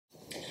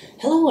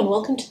Hello and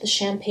welcome to the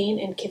Champagne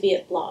and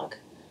Qiviut blog.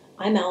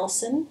 I'm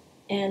Allison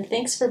and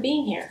thanks for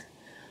being here.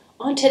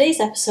 On today's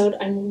episode,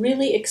 I'm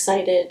really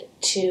excited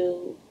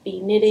to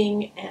be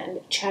knitting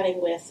and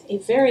chatting with a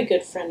very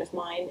good friend of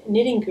mine,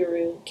 knitting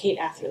guru Kate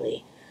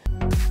Atherley.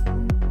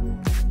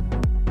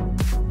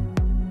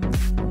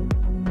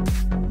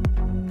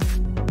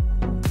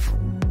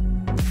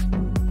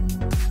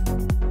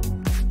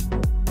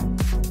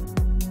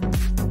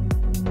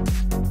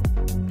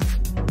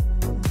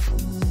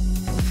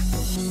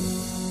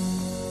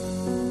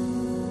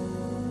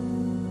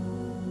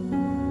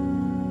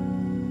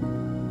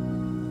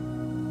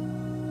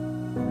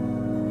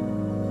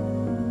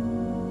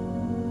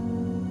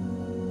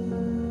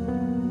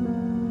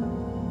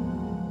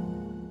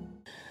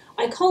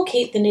 I call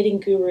Kate the knitting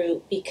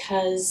guru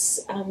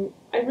because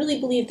I really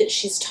believe that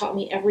she's taught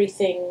me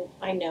everything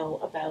I know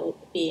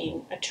about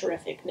being a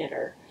terrific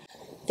knitter.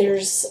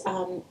 There's,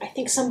 I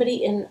think,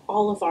 somebody in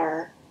all of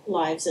our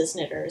lives as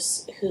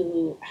knitters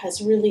who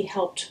has really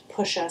helped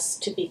push us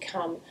to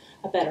become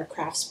a better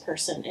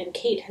craftsperson, and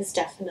Kate has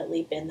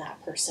definitely been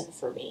that person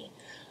for me.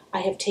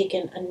 I have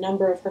taken a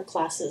number of her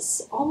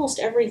classes, almost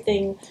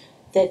everything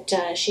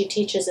that she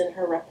teaches in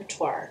her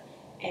repertoire.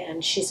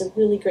 And she's a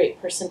really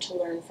great person to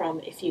learn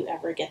from if you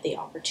ever get the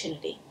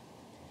opportunity.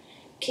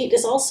 Kate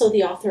is also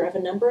the author of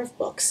a number of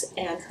books,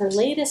 and her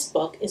latest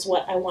book is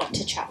what I want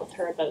to chat with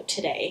her about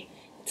today.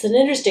 It's the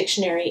Knitter's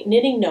Dictionary,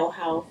 Knitting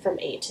Know-How from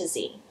A to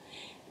Z.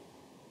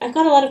 I've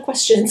got a lot of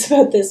questions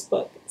about this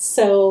book,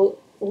 so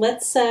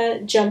let's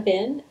jump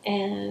in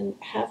and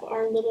have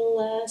our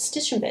little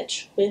stitch and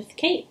bitch with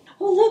Kate.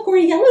 Oh look, we're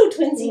yellow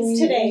twinsies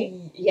today.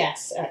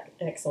 Yes,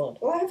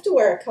 excellent. Well, I have to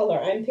wear a color.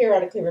 I'm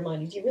periodically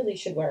reminded you really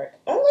should wear it.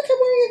 Oh, look, I'm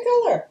wearing a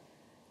color.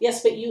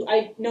 Yes, but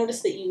I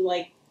noticed that you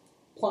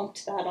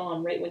plunked that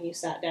on right when you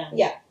sat down.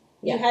 Yeah.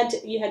 You had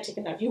to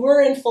enough. You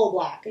were in full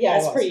black. Yeah,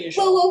 as per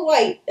usual. Well,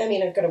 white. I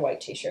mean, I've got a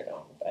white t-shirt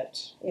on,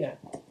 but you know,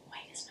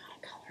 white is not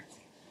a color.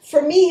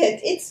 For me,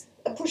 it's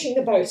pushing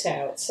the boat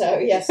out. So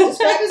yes,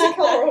 describe as a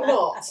color or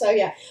not. So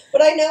yeah,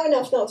 but I know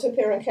enough not to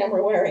appear on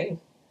camera wearing,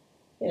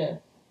 you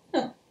know.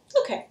 Oh,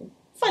 okay.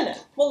 Fine then.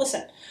 Well,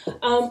 listen,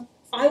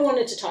 I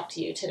wanted to talk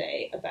to you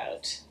today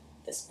about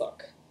this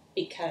book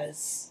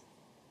because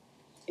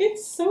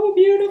it's so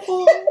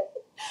beautiful.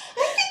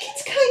 I think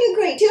it's kind of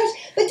great,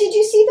 but did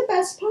you see the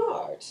best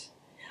part?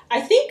 I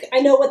think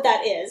I know what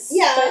that is.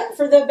 Yeah. But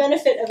for the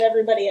benefit of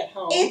everybody at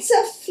home. It's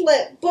a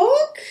flip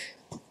book.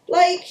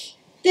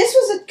 This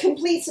was a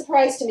complete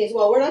surprise to me as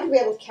well. We're not going to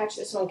be able to catch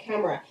this on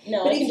camera.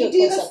 No, but I can if you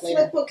do the flip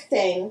later. Book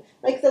thing,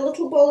 the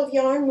little ball of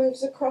yarn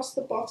moves across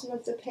the bottom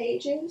of the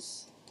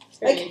pages.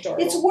 Very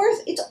adorable.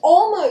 It's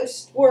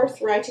almost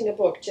worth writing a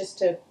book just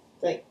to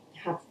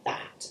have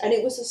that. And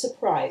it was a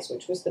surprise,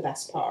 which was the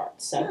best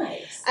part. So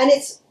nice. And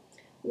it's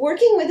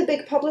working with a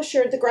big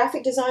publisher, the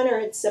graphic designer,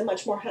 it's a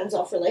much more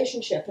hands-off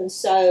relationship, and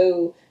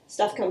so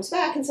stuff comes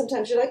back and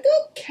sometimes you're like,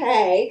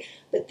 okay,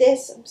 but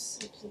this I'm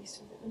so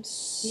pleased with it. I'm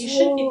so you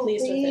should be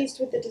pleased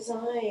with the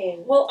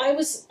design. Well, I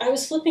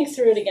was flipping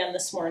through it again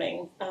this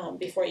morning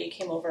before you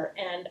came over,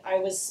 and I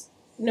was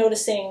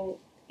noticing,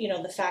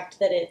 the fact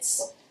that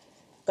it's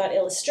got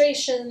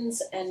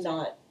illustrations and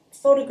not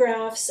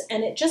photographs,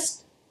 and it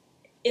just,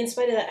 in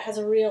spite of that, has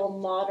a real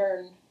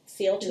modern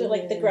feel to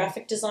it. The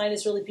graphic design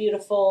is really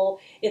beautiful.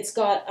 It's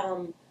got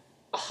a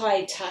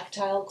high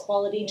tactile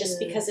quality just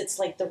because it's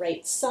the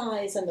right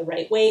size and the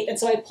right weight. And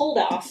so I pulled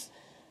off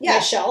my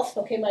shelf,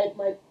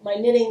 my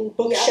knitting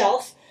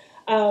bookshelf,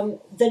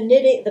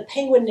 the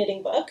Penguin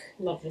knitting book.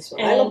 Love this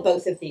one. I love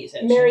both of these.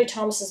 Actually. Mary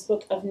Thomas's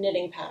book of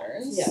knitting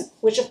patterns,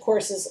 which of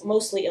course is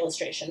mostly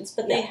illustrations,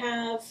 but they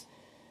have,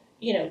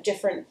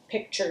 different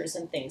pictures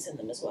and things in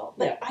them as well.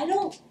 But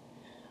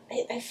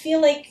I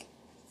feel like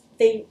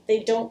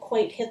they don't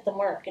quite hit the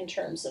mark in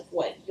terms of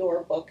what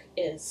your book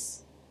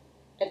is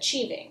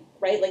achieving,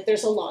 right?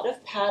 There's a lot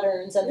of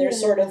patterns, and there's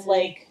sort of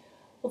well,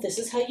 this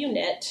is how you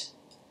knit,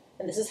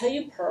 and this is how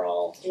you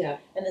purl,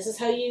 and this is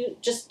how you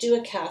just do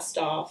a cast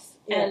off,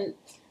 and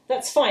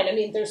that's fine. I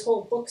mean, there's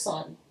whole books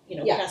on,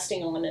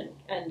 casting on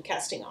and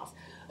casting off.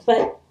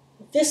 But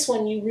this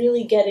one, you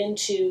really get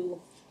into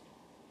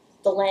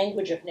the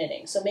language of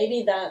knitting. So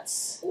maybe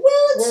that's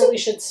where we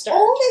should start.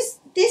 All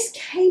this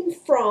came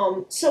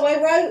from, so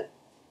I wrote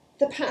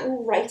the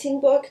pattern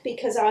writing book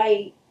because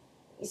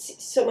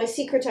so my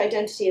secret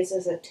identity is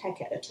as a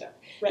tech editor.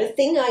 Right. The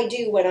thing I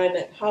do when I'm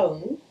at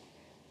home,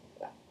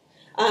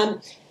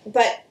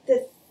 but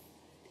the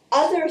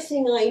other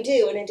thing I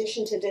do in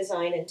addition to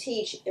design and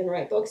teach and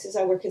write books is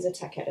I work as a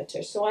tech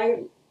editor. So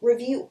I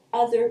review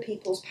other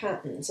people's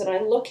patterns and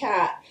I look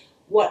at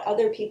what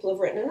other people have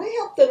written and I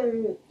help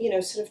them,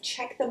 sort of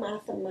check the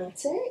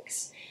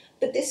mathematics.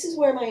 But this is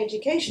where my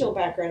educational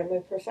background and my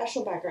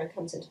professional background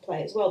comes into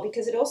play as well,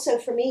 because it also,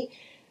 for me,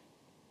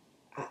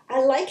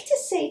 I like to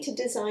say to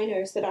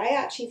designers that I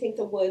actually think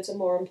the words are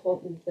more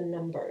important than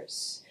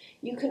numbers.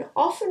 You can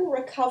often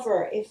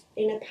recover if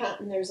in a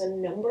pattern there's a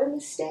number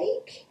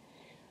mistake,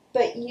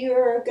 but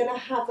you're going to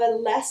have a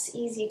less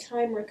easy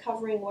time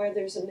recovering where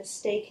there's a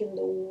mistake in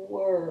the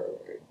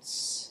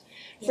words.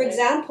 For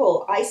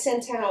example, I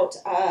sent out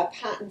a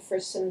pattern for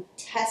some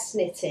test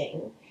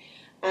knitting,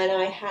 and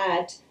I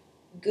had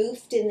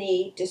goofed in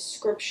the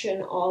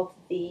description of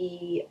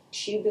the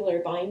tubular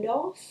bind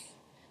off.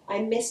 I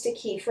missed a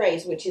key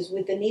phrase, which is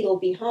with the needle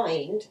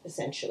behind,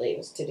 essentially. It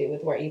was to do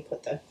with where you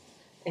put the...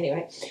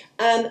 Anyway.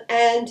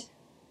 And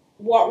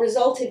what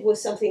resulted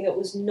was something that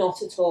was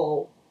not at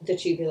all the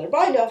tubular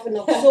bind off and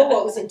not at all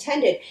what was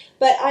intended.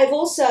 But I've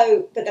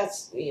also... But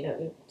that's, you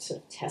know, sort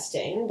of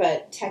testing,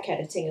 but tech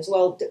editing as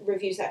well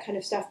reviews that kind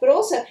of stuff. But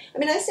also, I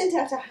mean, I sent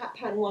out a hat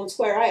pan once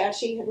where I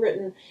actually had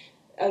written...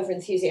 over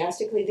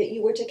enthusiastically that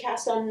you were to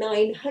cast on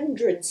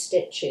 900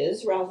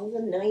 stitches rather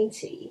than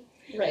 90.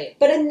 Right.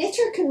 But a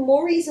knitter can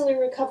more easily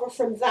recover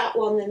from that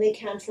one than they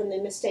can from the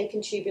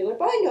mistaken tubular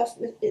bind off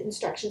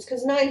instructions,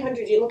 because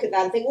 900 you look at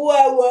that and think,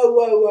 whoa, whoa,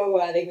 whoa, whoa,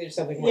 whoa, I think there's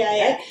something wrong.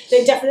 Yeah.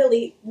 They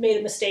definitely made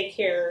a mistake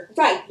here.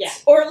 Right. Yeah.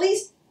 Or at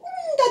least,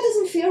 that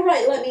doesn't feel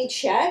right, let me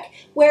check.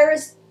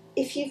 Whereas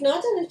if you've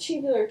not done a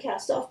tubular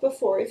cast off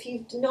before, if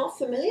you're not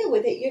familiar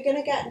with it, you're going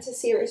to get into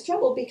serious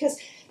trouble, because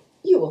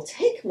you will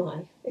take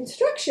my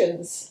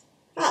instructions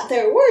at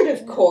their word,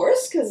 of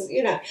course, because,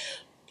 you know,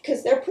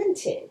 because they're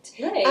printed.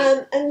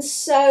 Right. And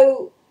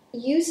so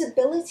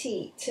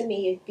usability, to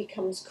me,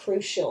 becomes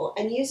crucial.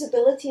 And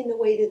usability in the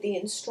way that the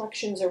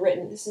instructions are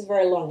written. This is a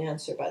very long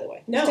answer, by the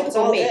way. No, it's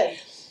all good.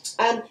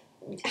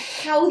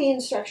 How the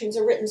instructions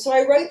are written. So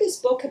I wrote this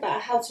book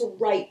about how to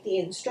write the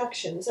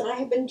instructions, and I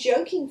have been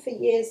joking for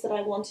years that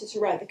I wanted to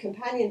write the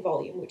companion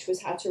volume, which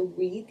was how to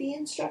read the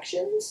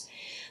instructions.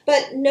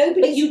 But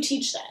nobody... But you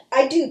teach that.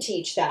 I do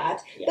teach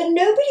that. Yeah. But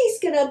nobody's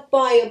going to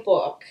buy a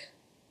book,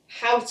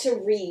 how to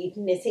read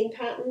knitting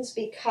patterns,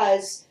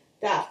 because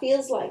that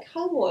feels like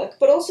homework.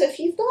 But also, if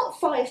you've got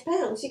 £5,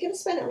 you're going to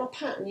spend it on a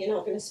pattern. You're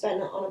not going to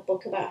spend it on a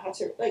book about how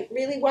to... Like,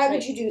 really, why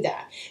would you do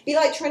that? It'd be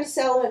like trying to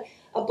sell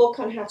a book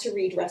on how to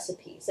read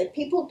recipes. Like,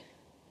 people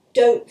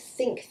don't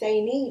think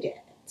they need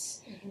it.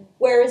 Mm-hmm.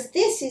 Whereas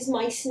this is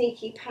my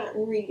sneaky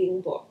pattern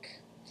reading book.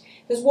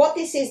 Because what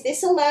this is,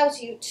 this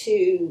allows you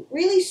to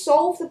really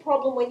solve the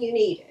problem when you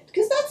need it.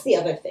 Because that's the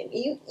other thing.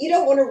 You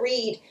don't want to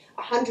read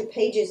 100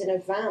 pages in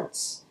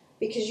advance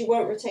because you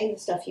won't retain the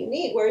stuff you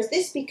need. Whereas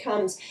this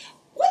becomes,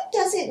 what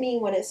does it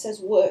mean when it says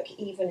work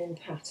even in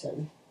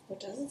pattern? What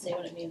does it say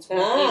when it means work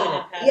even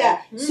in pattern?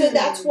 Yeah, so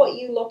that's what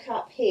you look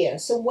up here.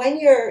 So when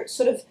you're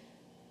sort of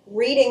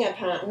reading a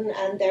pattern,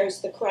 and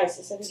there's the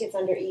crisis. I think it's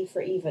under E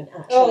for even,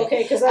 actually. Oh,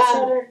 okay, because that's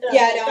not our...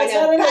 yeah, no, I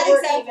know. Bad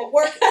example.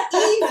 Work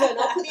even.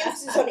 I'll put the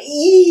emphasis on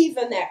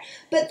even there.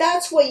 But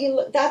that's what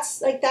you...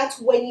 That's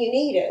when you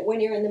need it,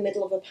 when you're in the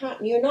middle of a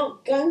pattern. You're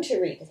not going to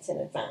read it in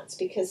advance,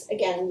 because,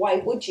 again, why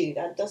would you?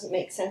 That doesn't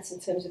make sense in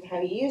terms of how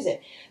you use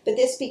it. But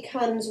this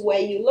becomes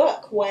where you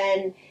look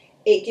when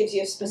it gives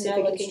you a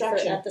specific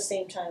instruction. For it at the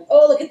same time.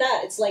 Oh, look at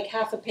that. It's like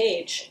half a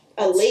page.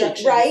 A lead,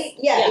 right?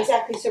 Yeah,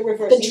 exactly. So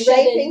reversing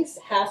shapings.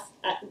 Half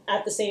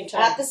at the same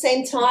time. At the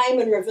same time,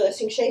 and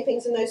reversing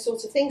shapings and those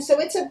sorts of things. So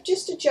it's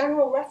just a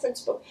general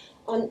reference book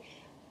on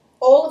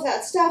all of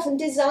that stuff, and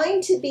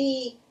designed to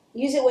be,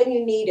 use it when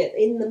you need it,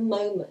 in the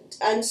moment.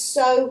 And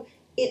so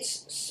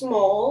it's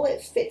small,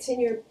 it fits in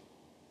your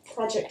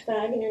project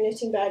bag, in your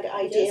knitting bag,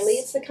 ideally.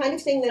 Yes. It's the kind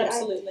of thing that I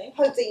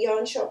hope that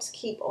yarn shops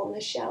keep on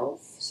the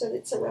shelf, so that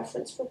it's a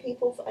reference for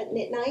people at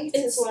knit night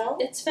as well.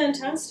 It's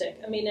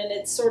fantastic. I mean, and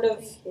it's sort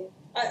of,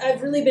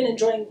 I've really been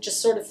enjoying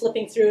just sort of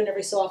flipping through, and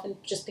every so often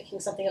just picking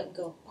something up and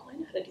go, oh, I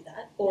know how to do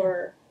that,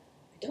 or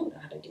I don't know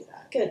how to do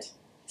that. Good.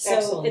 So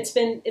excellent.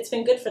 It's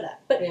been good for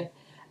that. But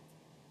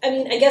I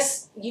mean, I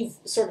guess you've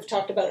sort of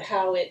talked about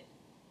how it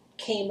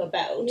came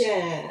about.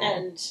 Yeah.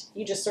 And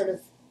you just sort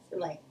of were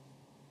like,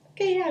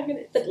 okay, yeah, I'm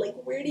gonna. But like,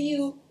 where do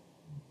you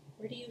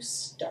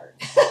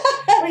start?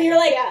 When you're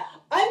like,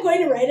 I'm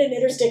going to write a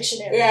knitter's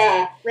dictionary.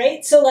 Yeah.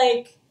 Right. So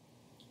like,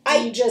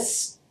 you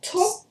just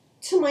talked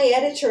to my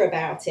editor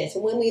about it,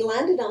 and when we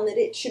landed on that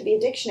it should be a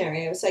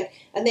dictionary, I was like,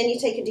 and then you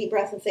take a deep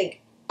breath and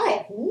think, I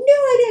have no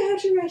idea how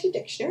to write a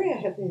dictionary. I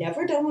have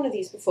never done one of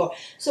these before.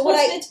 So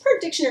it's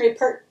part dictionary,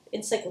 part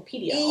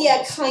encyclopedia. Almost.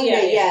 Yeah, kind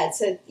of. Yeah,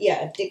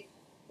 it's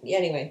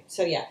anyway,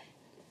 so yeah.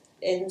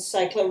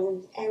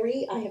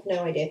 Encyclopedia, I have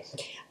no idea.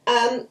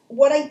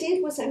 What I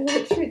did was I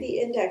went through the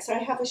index. I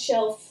have a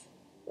shelf.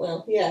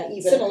 Well, yeah,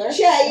 even similar.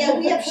 Yeah,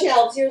 we have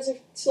shelves. Yours are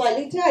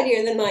slightly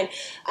tinier than mine.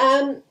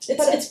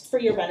 It's for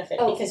your benefit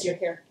because you're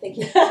here. Thank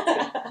you.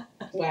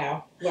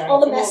 Wow. All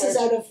the mess is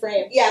out of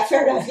frame. Yeah,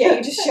 fair enough. Yeah,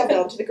 you just shove it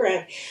onto the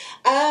ground.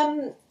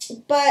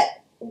 But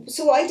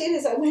so what I did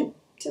is I went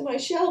to my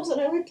shelves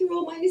and I went through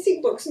all my knitting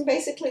books and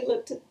basically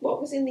looked at what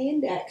was in the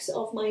index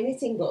of my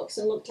knitting books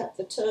and looked up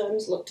the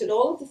terms, looked at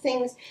all of the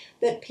things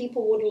that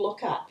people would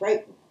look up,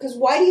 right? Because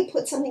why do you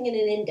put something in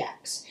an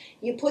index?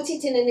 You put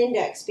it in an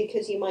index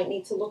because you might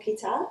need to look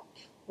it up.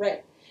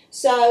 Right.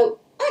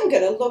 So I'm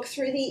going to look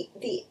through the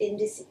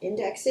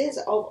indexes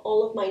of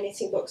all of my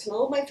knitting books and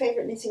all of my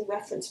favorite knitting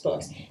reference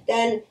books.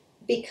 Then,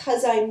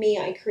 because I'm me,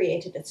 I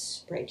created a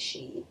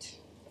spreadsheet.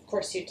 Of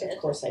course you did. Of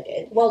course I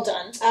did. Well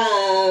done.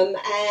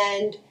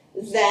 And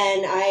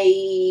then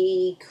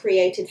I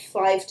created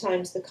 5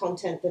 times the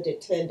content that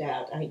it turned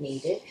out I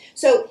needed.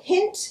 So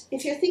hint,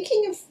 if you're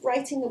thinking of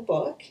writing a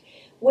book,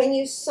 when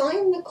you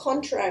sign the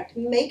contract,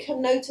 make a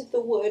note of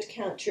the word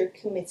count you're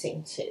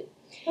committing to.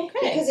 Okay.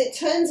 Because it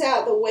turns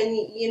out that when,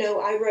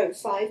 I wrote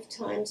 5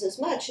 times as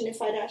much, and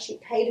if I'd actually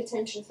paid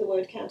attention to the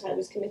word count I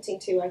was committing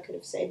to, I could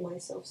have saved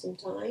myself some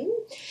time.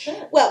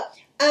 Sure. Well,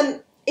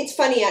 it's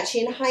funny,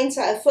 actually, in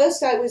hindsight, at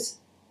first I was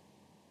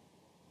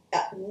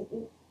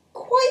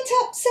quite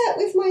upset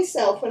with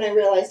myself when I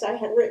realized I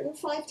had written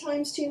 5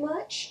 times too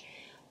much,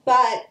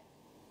 but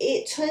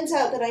it turns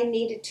out that I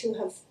needed to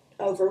have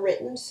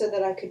overwritten so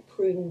that I could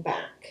prune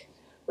back.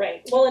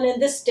 Right. Well, and in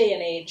this day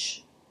and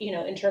age,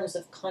 in terms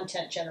of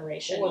content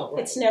generation,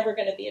 it's never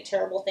going to be a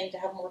terrible thing to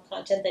have more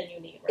content than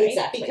you need, right?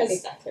 Exactly.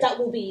 Because that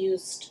will be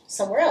used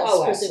somewhere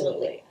else, presumably.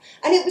 Absolutely.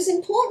 And it was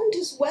important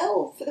as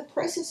well for the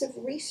process of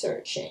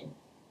researching,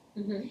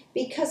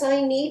 because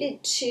I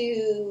needed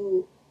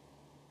to...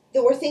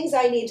 There were things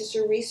I needed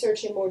to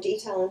research in more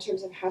detail in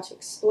terms of how to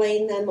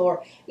explain them,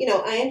 or,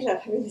 I ended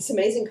up having this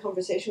amazing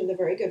conversation with a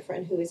very good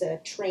friend who is a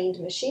trained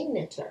machine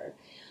knitter,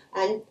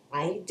 and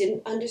I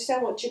didn't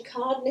understand what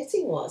jacquard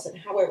knitting was and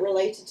how it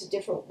related to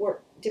different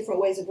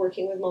ways of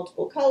working with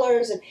multiple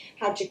colors, and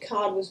how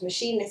jacquard was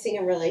machine knitting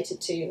and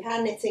related to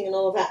hand knitting and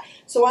all of that.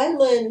 So I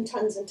learned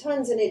tons and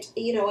tons, and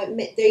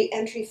the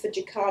entry for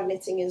jacquard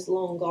knitting is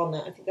long gone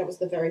now. I think that was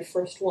the very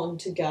first one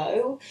to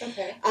go.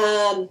 Okay.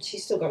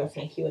 She's still got a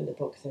thank you in the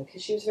book though,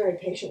 because she was very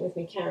patient with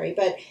me, Carrie.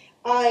 But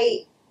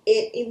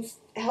it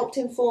helped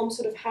inform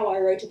sort of how I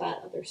wrote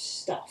about other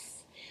stuff.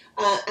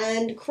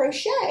 And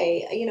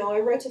crochet, I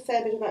wrote a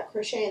fair bit about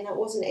crochet, and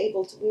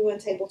we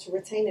weren't able to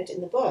retain it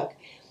in the book.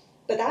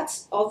 But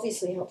that's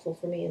obviously helpful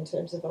for me in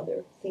terms of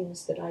other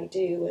things that I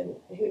do,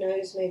 and who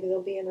knows, maybe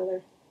there'll be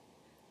another...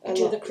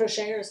 Do the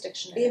Crocheters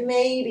Dictionary. Yeah,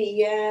 maybe,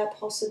 yeah,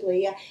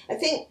 possibly, yeah. I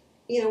think,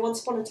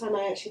 once upon a time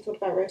I actually thought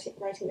about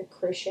writing a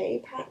crochet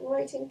pattern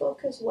writing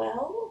book as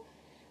well.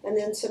 And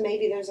then, so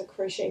maybe there's a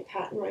crochet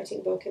pattern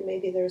writing book, and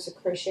maybe there's a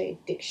crochet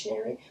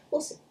dictionary.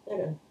 We'll see. I don't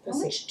know. How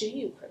much do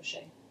you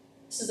crochet?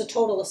 This is a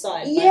total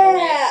aside, yeah, by the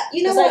way.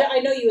 You know what? I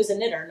know you as a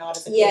knitter, not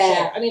as a crocheter.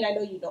 Yeah. I mean, I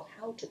know you know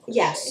how to crochet.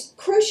 Yes.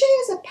 Crochet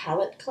is a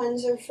palette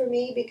cleanser for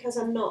me because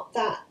I'm not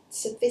that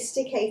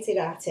sophisticated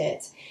at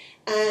it.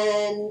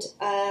 And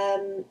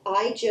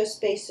I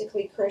just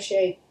basically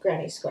crochet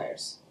granny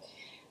squares.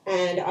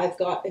 And I've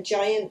got a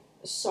giant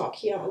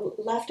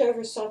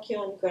leftover sock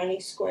yarn granny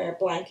square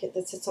blanket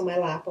that sits on my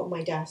lap on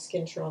my desk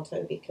in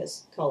Toronto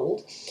because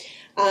cold.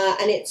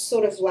 And it's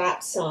sort of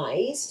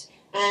lap-sized.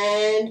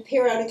 And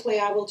periodically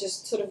I will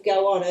just sort of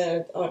go on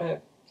a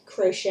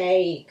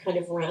crochet kind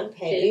of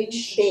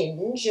rampage,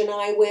 binge, and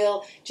I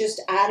will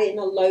just add in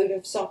a load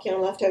of sock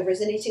yarn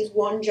leftovers, and it is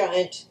one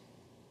giant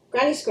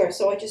granny square,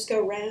 so I just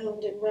go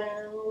round and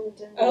round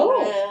and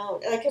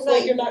round.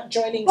 Like you're not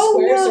joining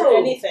squares or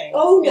anything.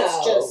 Oh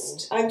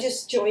no, I'm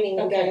just joining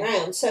and going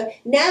round. So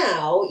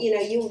now,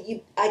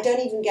 I don't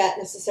even get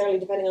necessarily,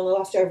 depending on the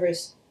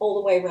leftovers, all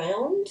the way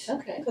round.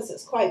 Okay. Because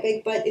it's quite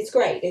big, but it's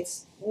great.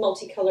 It's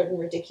multicolored and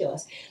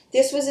ridiculous.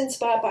 This was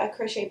inspired by a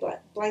crochet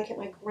blanket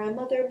my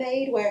grandmother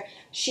made, where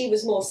she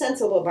was more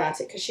sensible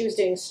about it because she was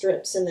doing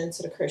strips and then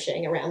sort of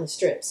crocheting around the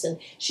strips, and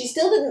she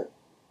still didn't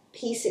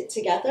piece it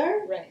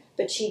together. Right.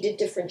 But she did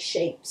different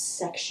shape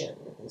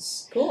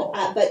sections. Cool.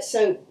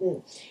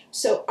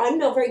 So I'm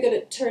not very good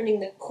at turning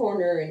the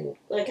corner, and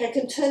I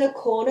can turn a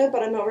corner,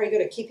 but I'm not very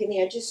good at keeping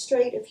the edges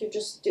straight if you're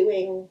just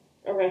doing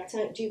a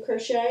rectangle. Do you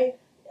crochet?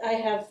 I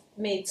have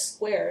made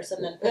squares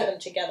and then put them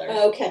together.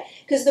 Okay.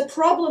 Because the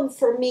problem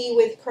for me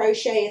with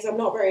crochet is I'm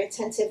not very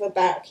attentive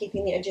about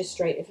keeping the edges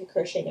straight if you're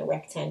crocheting a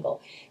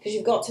rectangle. Because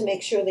you've got to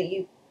make sure that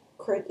you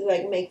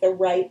make the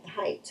right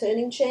height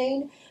turning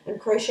chain and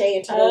crochet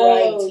into the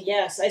right. Oh,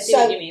 yes, I see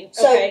what you mean.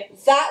 Okay.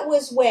 So that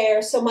was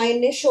where, my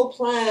initial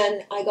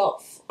plan,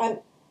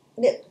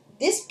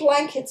 this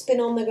blanket's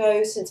been on the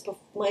go since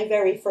my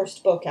very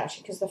first book,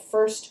 actually, because the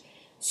first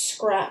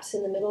scraps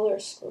in the middle are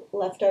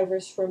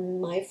leftovers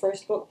from my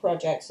first book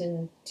projects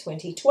in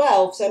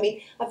 2012. So,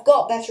 I've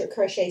got better at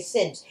crochet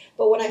since.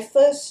 But when I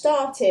first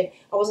started,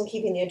 I wasn't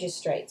keeping the edges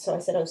straight. So I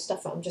said, oh,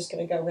 stuff it, I'm just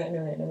going to go round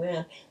and round and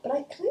round. But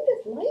I kind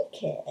of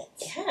like it.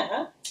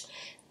 Yeah.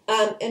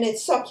 And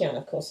it's sock yarn,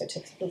 of course.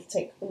 It'll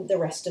take the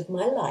rest of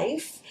my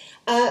life.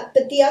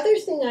 But the other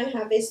thing I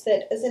have is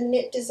that as a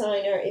knit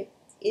designer, it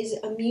is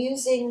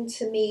amusing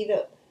to me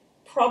that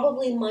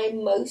probably my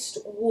most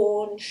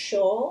worn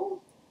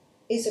shawl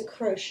is a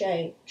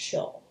crochet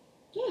shawl.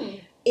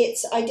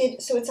 It's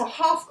a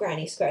half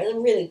granny square.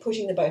 I'm really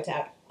pushing the boat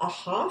out. A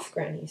half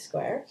granny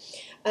square.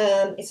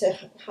 It's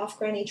a half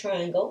granny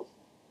triangle.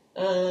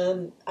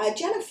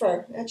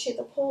 Jennifer, actually,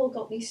 the poll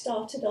got me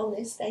started on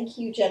this. Thank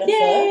you, Jennifer.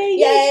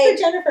 Yay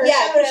for Jennifer.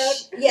 Yeah, shout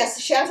out.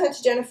 Yes, shout out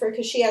to Jennifer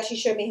because she actually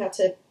showed me how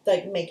to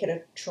make it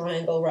a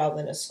triangle rather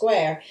than a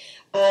square.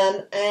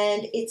 And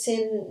it's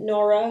in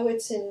Noro.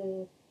 It's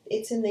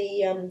in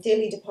the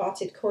dearly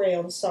departed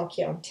Corian sock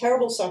yarn.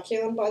 Terrible sock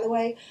yarn, by the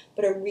way,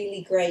 but a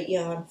really great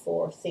yarn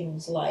for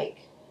things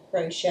like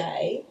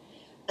crochet.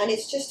 and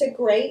it's just a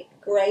great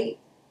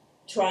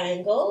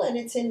triangle, and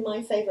it's in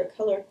my favorite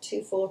color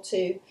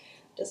 242.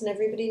 Doesn't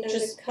everybody know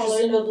Just the color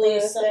presumably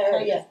number some there?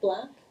 kind Yeah. of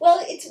black.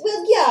 Well,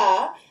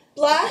 yeah,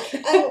 black.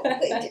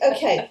 And,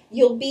 okay,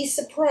 you'll be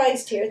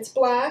surprised here. It's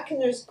black,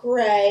 and there's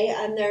grey,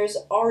 and there's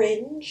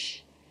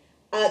orange.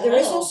 There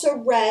is also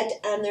red,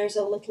 and there's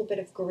a little bit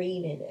of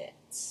green in it.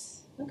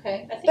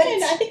 Okay, I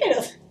think I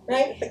know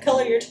right the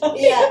color you're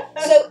talking Yeah,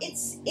 about. so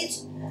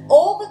it's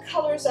all the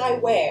colors I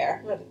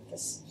wear. Not at the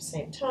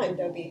same time,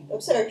 don't be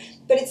absurd.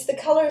 But it's the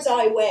colors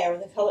I wear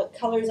and the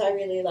colors I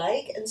really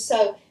like, and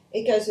so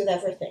it goes with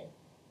everything.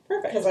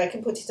 Perfect. Because I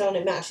can put it on,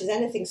 it matches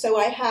anything. So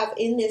I have,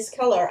 in this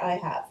color, I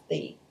have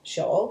the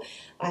shawl,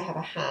 I have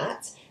a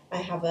hat, I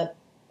have a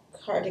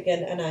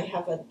cardigan, and I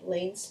have a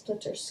lane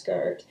splitter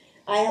skirt.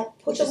 I have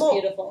put them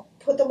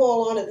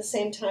all on at the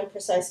same time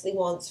precisely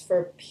once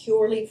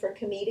purely for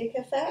comedic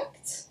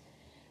effect.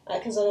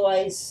 Because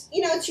otherwise,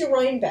 it's your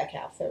Rhinebeck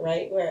outfit,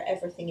 right? Where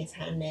everything is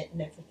hand knit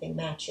and everything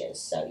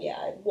matches. So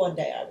yeah, one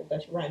day I would go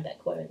to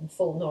Rhinebeck wearing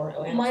full Noro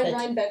outfit. My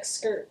Rhinebeck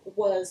skirt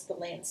was the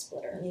lane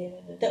splitter. Yeah.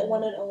 That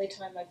one and only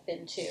time I've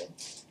been to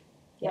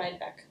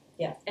Rhinebeck.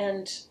 Yeah.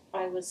 And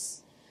I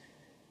was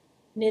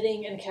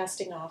knitting and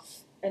casting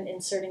off and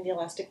inserting the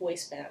elastic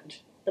waistband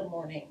the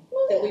morning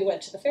that we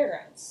went to the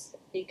fairgrounds,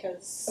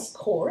 because of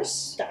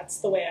course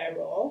that's the way I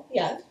roll.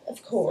 Yeah,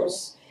 of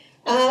course.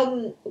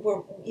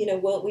 We're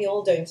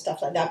all doing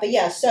stuff like that. But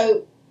yeah,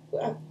 so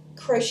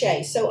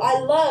crochet. So I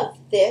love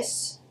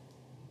this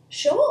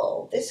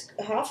shawl, this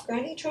half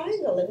granny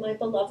triangle in my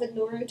beloved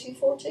Noro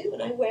 242,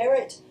 and I wear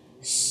it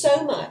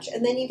so much.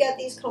 And then you get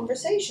these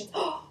conversations.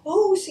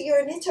 Oh, so you're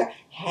a knitter.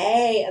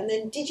 Hey, and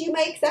then did you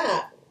make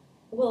that?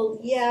 Well,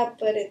 yeah,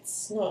 but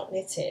it's not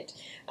knitted.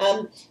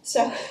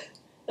 So,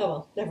 oh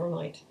well, never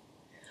mind.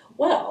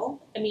 Well,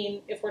 I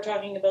mean, if we're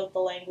talking about the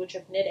language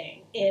of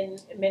knitting, in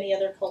many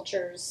other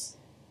cultures,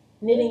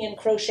 knitting and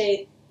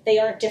crochet, they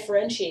aren't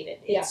differentiated.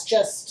 It's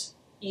just,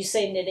 you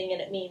say knitting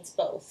and it means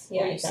both.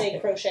 Yeah, or you say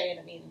crochet and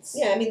it means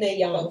Yeah, I mean, they're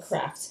yarn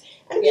crafts.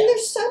 And I mean,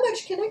 there's so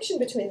much connection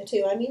between the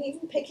two. I mean,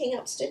 even picking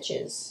up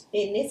stitches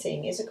in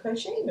knitting is a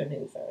crochet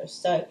maneuver.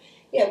 So,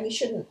 yeah, we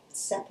shouldn't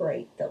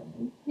separate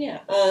them.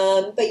 Yeah.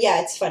 But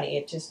yeah, it's funny.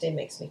 It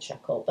makes me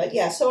chuckle. But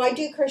yeah, so I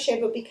do crochet,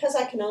 but because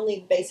I can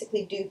only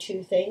basically do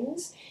two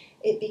things,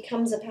 it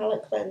becomes a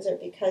palette cleanser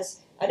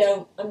because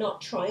I'm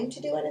not trying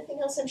to do anything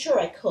else. I'm sure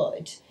I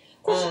could.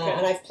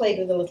 And I've played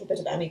with a little bit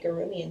of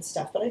amigurumi and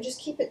stuff, but I just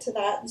keep it to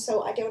that, and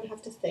so I don't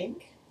have to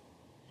think.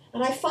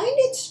 And I find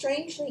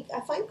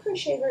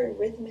crochet very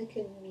rhythmic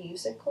and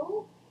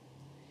musical.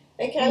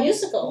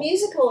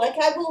 Musical. Like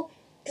I will,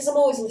 because I'm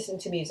always listening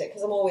to music,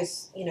 because I'm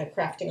always,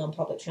 crafting on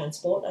public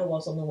transport. I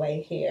was on the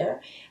way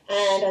here,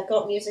 and I've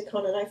got music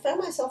on, and I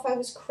found myself, I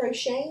was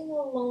crocheting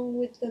along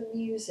with the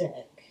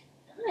music.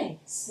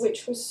 Nice.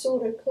 Which was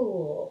sort of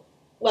cool.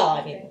 Well,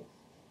 I mean,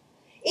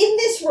 in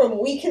this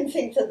room, we can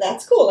think that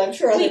that's cool. I'm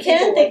sure other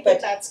people would, think that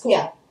that's cool.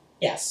 Yeah.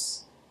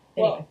 Yes.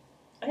 Anyway. Well,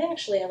 I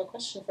actually have a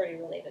question for you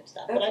related to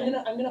that, but Okay.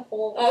 I'm gonna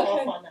hold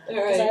off on that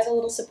because I have a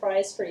little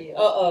surprise for you.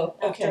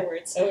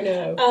 Afterwards. Oh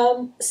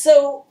no.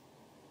 So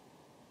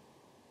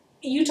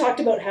you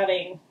talked about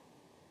having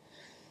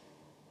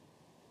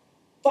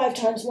 5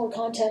 times more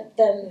content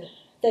than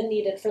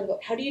needed for the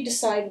book. How do you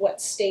decide what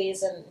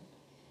stays and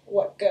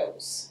what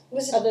goes?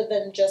 Other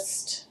than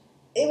just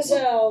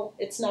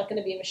it's not going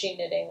to be machine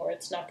knitting, or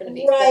it's not going to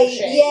be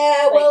crochet.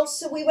 Yeah. Well,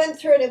 so we went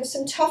through, and it was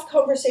some tough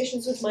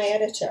conversations with my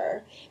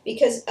editor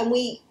and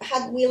we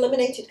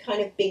eliminated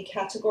kind of big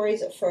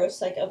categories at first,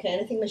 like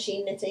anything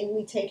machine knitting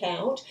we take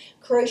out.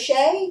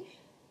 Crochet,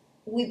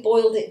 we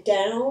boiled it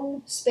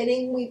down.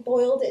 Spinning, we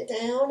boiled it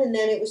down, and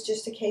then it was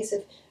just a case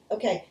of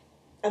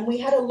And we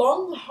had a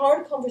long,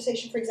 hard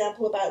conversation, for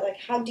example, about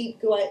how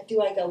deep do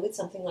I go with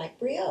something like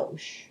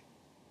brioche.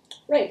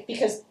 Right,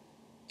 because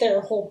there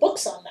are whole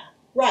books on that.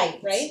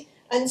 Right.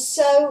 And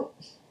so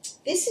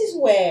this is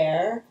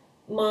where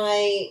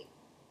my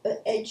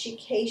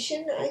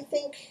education, I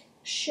think,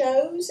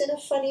 shows in a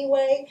funny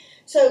way.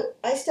 So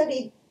I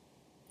studied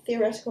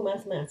theoretical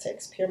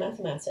mathematics, pure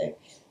mathematics.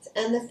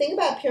 And the thing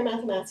about pure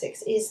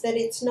mathematics is that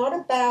it's not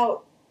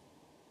about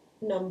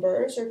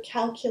numbers or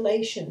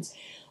calculations.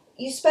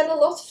 You spend a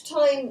lot of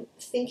time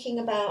thinking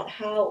about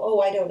how,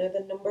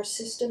 the number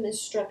system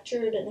is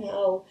structured, and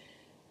how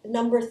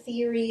number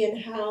theory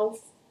and how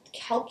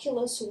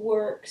calculus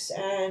works,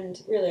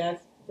 and really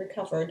I've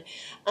recovered.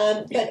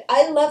 But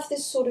I love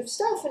this sort of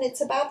stuff, and it's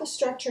about the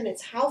structure, and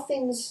it's how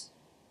things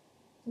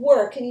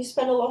work, and you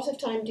spend a lot of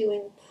time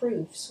doing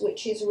proofs,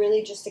 which is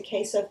really just a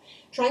case of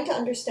trying to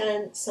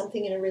understand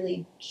something in a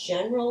really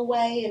general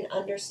way and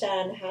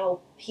understand how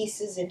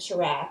pieces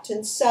interact.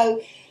 And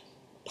so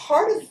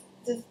part of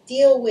the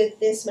deal with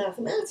this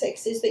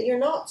mathematics is that you're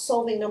not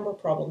solving number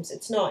problems.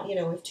 It's not,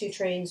 if 2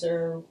 trains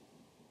are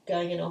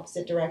going in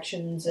opposite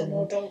directions, and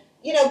exactly.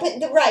 You're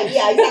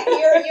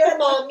a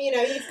mom.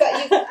 You've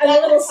got I'm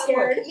a little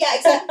scared. Yeah,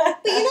 exactly.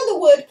 But the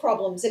word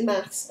problems in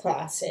maths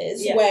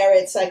classes, where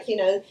it's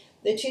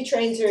the two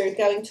trains are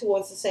going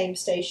towards the same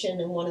station,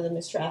 and one of them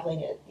is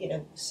traveling at,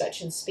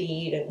 such and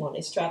speed, and one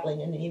is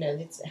traveling, and,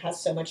 it has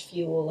so much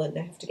fuel, and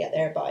they have to get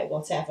there by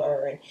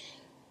whatever. And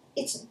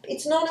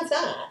it's none of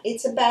that.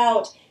 It's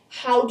about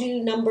how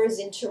do numbers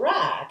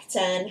interact,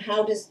 and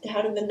how do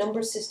the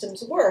number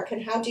systems work,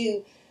 and how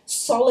do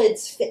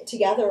solids fit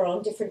together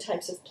on different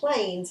types of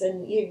planes,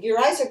 and your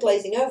eyes are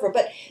glazing over.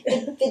 But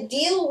the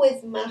deal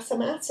with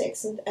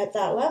mathematics at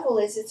that level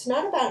is it's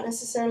not about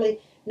necessarily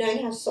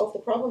knowing how to solve the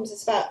problems.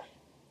 It's about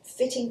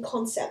fitting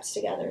concepts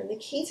together. And the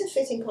key to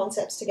fitting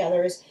concepts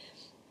together is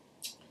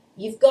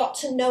you've got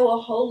to know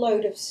a whole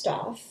load of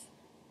stuff,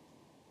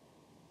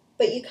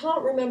 but you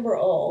can't remember it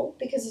all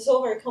because it's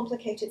all very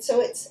complicated.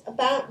 So it's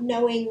about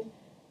knowing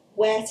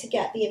where to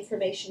get the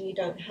information you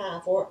don't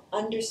have, or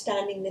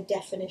understanding the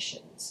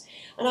definitions.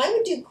 And I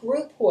would do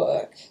group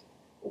work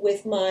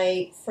with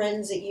my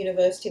friends at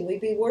university, and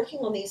we'd be working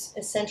on these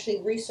essentially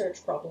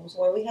research problems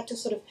where we had to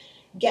sort of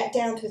get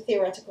down to a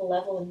theoretical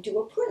level and do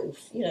a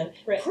proof,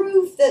 Right.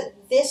 Prove that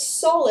this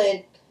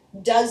solid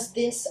does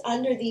this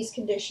under these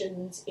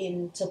conditions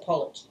in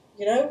topology,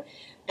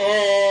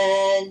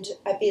 And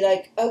I'd be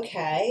like,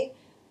 okay,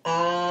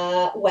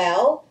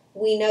 well,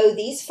 we know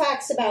these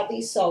facts about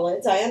these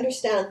solids. I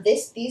understand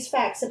these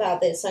facts about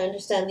this. I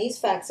understand these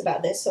facts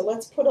about this. So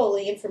let's put all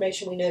the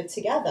information we know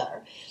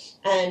together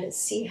and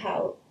see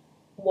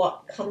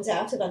what comes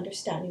out of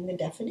understanding the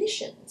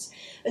definitions.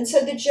 And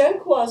so the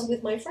joke was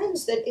with my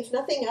friends that if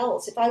nothing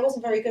else, if I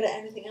wasn't very good at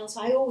anything else,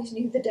 I always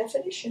knew the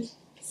definitions.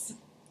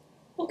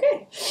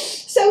 Okay.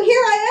 So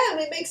here I am.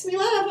 It makes me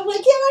laugh. I'm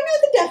like, yeah, I know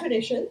the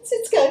definitions.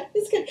 It's good.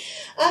 It's good.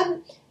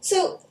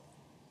 So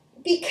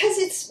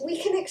because we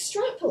can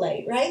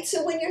extrapolate, right?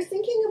 So when you're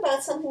thinking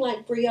about something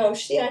like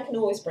brioche, see, I can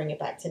always bring it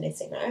back to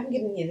knitting. I haven't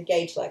given you the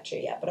gauge lecture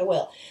yet, but I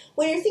will.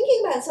 When you're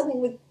thinking about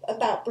something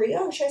about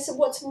brioche, I said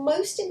what's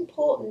most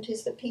important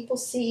is that people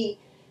see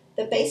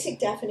the basic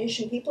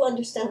definition, people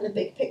understand the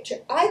big picture.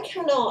 I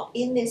cannot,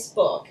 in this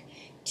book,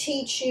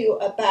 teach you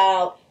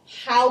about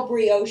how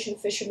brioche and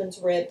fisherman's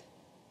rib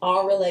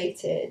are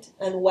related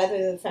and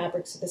whether the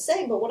fabrics are the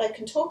same, but what I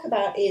can talk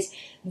about is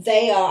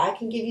I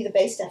can give you the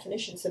base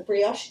definitions. The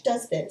brioche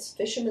does this,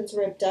 fisherman's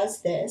rib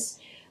does this,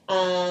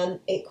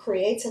 it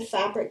creates a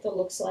fabric that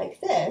looks like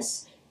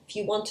this. If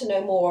you want to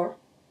know more,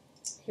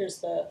 here's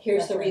the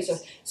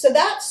resource. So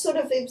that's sort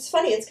of, it's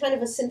funny, it's kind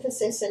of a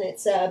synthesis, and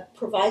it's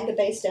provide the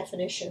base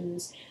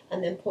definitions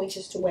and then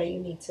pointers to where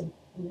you need to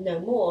know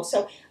more.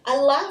 So I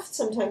laughed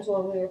sometimes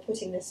when we were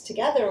putting this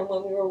together and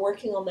when we were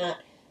working on that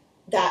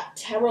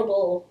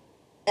terrible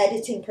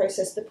editing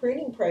process, the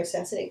pruning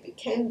process, and it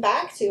came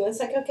back to, it's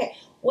like, okay,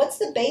 what's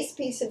the base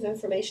piece of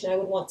information I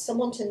would want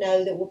someone to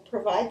know that would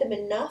provide them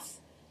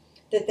enough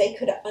that they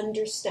could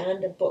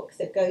understand a book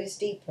that goes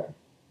deeper?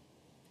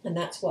 And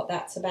that's what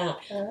that's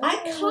about. Oh. I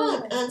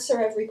can't answer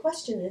every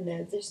question in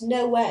there. There's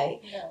no way.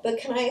 No. But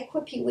can I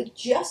equip you with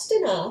just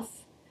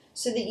enough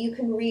so that you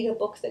can read a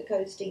book that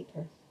goes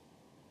deeper?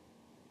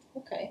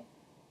 Okay.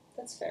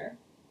 That's fair.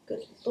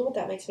 Good Lord,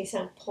 that makes me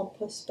sound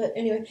pompous. But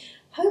anyway,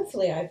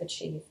 hopefully I've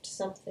achieved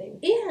something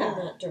in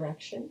that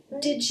direction.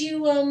 Right? Did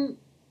you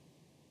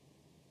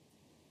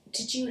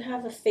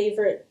have a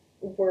favorite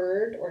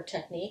word or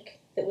technique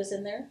that was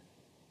in there?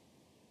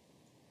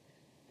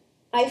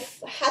 I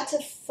had to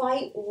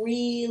fight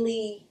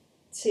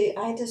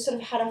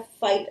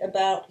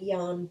about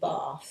yarn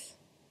bath.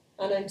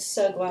 And I'm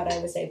so glad I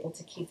was able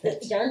to keep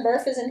it. Yarn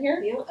barf is in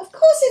here? Yeah, of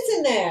course it's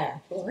in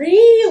there.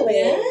 Really?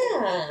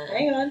 Yeah.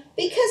 Hang on.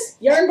 Because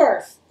yarn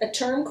barf, a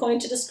term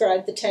coined to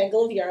describe the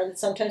tangle of yarn that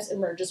sometimes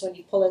emerges when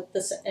you pull out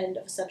the end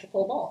of a center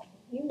pull ball.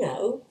 You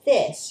know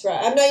this,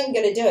 right? I'm not even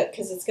going to do it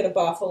because it's going to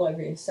barf all over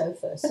your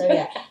sofa. So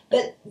yeah,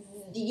 but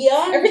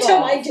yarn. Every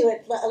time I do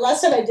it,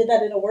 last time I did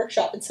that in a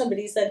workshop, and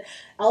somebody said,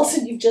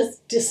 "Alison, you've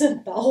just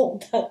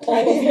disemboweled that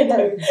ball of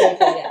yarn."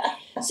 Exactly, yeah.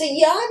 So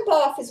yarn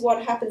barf is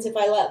what happens if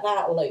I let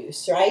that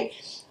loose, right?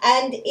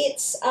 And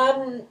it's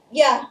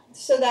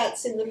so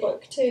that's in the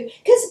book too,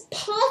 because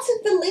part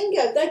of the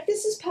lingo, like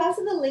this is part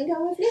of the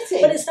lingo of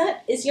knitting.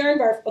 But is yarn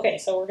barf? Okay,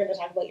 so we're going to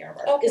talk about yarn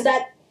barf. Okay. Is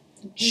that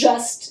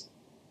just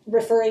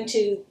referring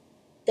to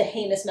the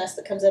heinous mess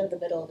that comes out of the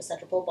middle of a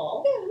center pull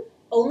ball? Yeah.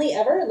 Only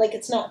ever? Like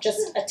it's not just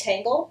a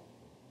tangle?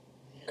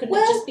 Couldn't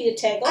it just be a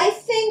tangle? I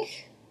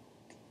think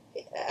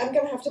I'm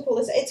going to have to pull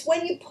this. It's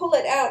when you pull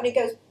it out and it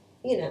goes,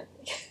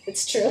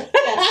 It's true.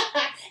 Yeah.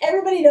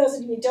 Everybody knows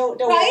what you mean. Don't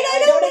right?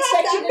 I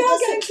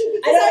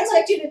don't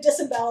expect you to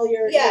disembowel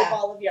your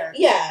ball of yarn.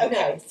 Yeah,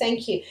 okay. No,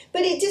 thank you.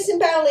 But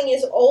disemboweling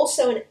is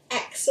also an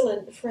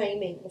excellent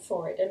framing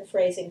for it and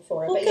phrasing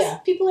for it. Well, because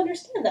people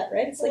understand that,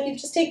 right? It's like you've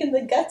just taken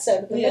the guts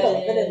out of the middle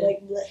of it and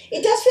like...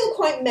 It does feel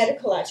quite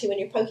medical, actually, when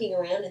you're poking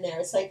around in there.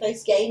 It's like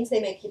those games they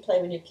make you play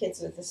when you're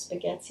kids with the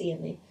spaghetti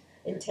and the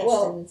intestines.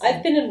 Well,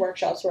 I've been in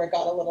workshops where it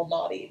got a little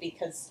naughty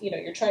because,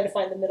 you're trying to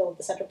find the middle of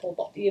the center pull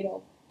ball,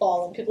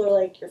 ball, and people are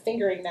like, you're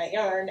fingering that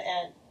yarn,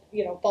 and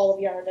ball of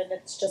yarn, and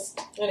it's just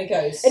and it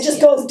goes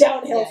goes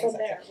downhill Yeah, from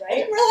exactly. there, I right?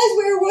 didn't realize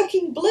we were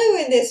working blue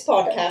in this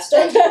podcast.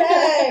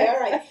 Okay, all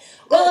right.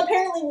 Well,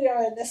 apparently we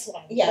are in this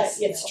one. Yes,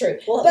 but, it's true.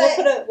 We'll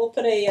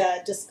put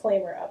a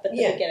discllaimer up at the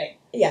beginning.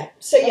 Yeah.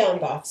 So yarn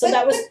buff. So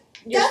that was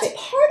that's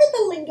part of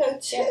the lingo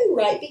too,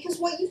 right? Because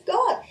what you've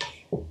got,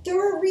 there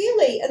are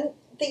really, and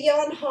the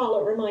yarn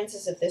harlot reminds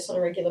us of this on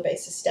a regular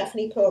basis.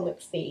 Stephanie Pearl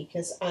McPhee,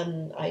 because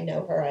I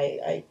know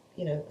her.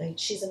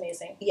 She's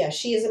amazing. Yeah,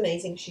 she is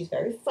amazing. She's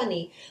very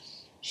funny.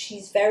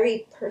 She's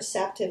very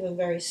perceptive and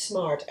very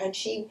smart, and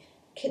she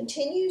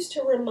continues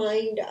to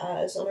remind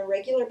us on a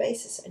regular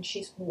basis, and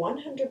she's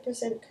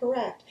 100%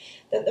 correct,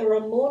 that there are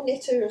more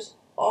knitters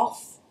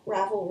off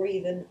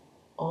Ravelry than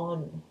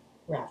on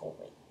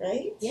Ravelry,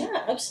 right?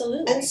 Yeah,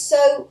 absolutely. And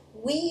so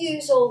we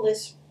use all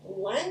this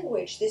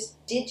language, this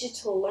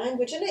digital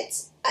language, and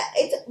it's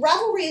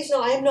Ravelry is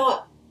not. I'm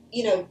not.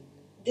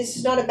 This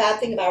is not a bad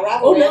thing about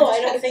Ravelry. Oh no, I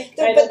don't think.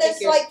 But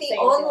there's like the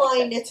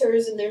online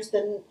knitters and there's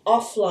the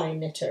offline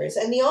knitters.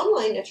 And the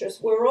online knitters,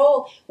 we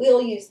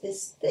all use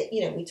this.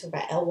 We talk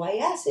about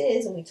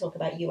LYSs and we talk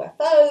about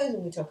UFOs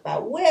and we talk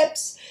about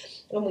whips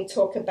and we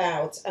talk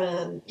about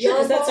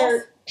because that's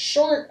our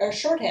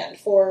shorthand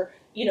for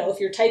if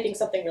you're typing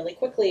something really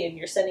quickly and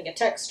you're sending a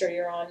text or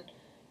you're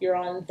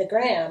on the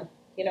gram,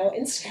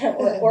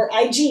 Instagram or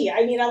IG.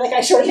 I mean,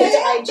 I shorten it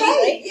to IG,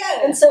 right?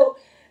 Yeah. And so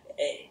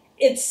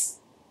it's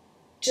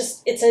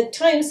a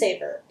time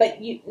saver, but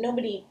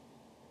nobody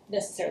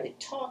necessarily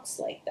talks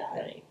like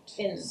that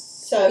in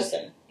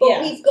person.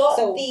 But we've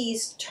got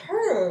these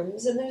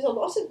terms, and there's a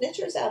lot of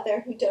knitters out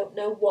there who don't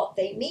know what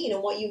they mean.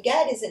 And what you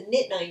get is a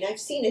knit night. And I've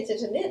seen it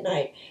at a knit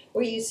night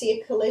where you see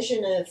a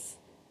collision of,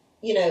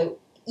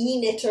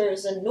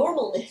 e-knitters and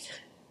normal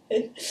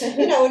knitters,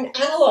 and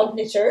analog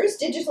knitters,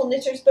 digital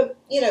knitters, but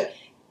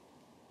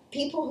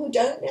people who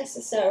don't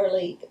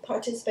necessarily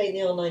participate in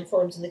the online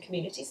forums and the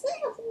communities, they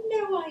have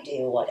no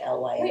idea what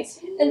LYS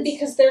is. And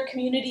because their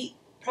community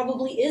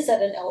probably is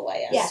at an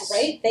LYS,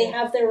 right? They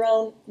have their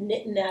own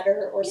knit and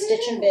natter or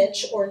stitch and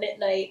bitch or knit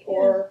night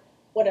or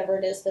whatever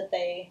it is that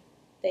they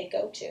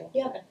go to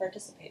and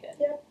participate in.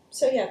 Yeah.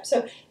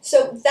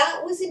 So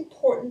that was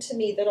important to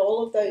me, that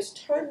all of those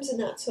terms and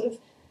that sort of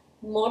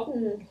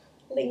modern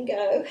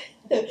lingo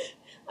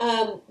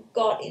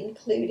got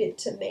included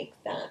to make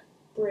that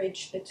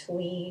bridge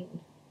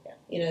between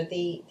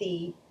the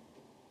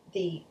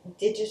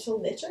digital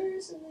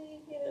knitters and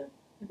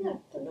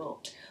the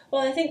not.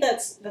 Well, I think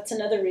that's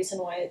another reason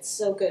why it's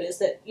so good, is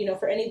that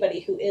for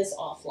anybody who is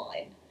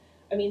offline,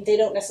 I mean, they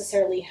don't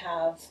necessarily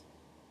have.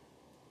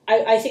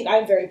 I think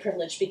I'm very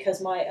privileged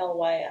because my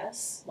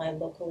LYS, my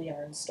local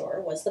yarn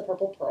store, was the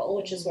Purple Pearl,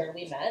 which is where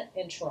we met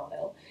in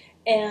Toronto,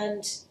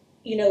 and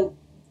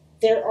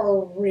there are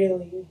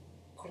really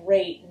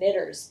great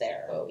knitters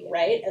there,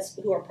 right?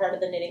 Who are part of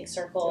the knitting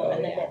circle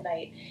and the knit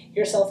night,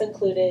 yourself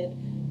included,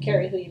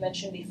 Carrie, who you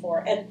mentioned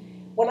before.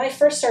 And when I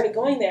first started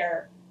going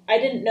there, I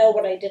didn't know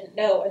what I didn't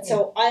know, and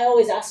so I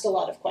always asked a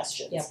lot of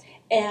questions. Yeah.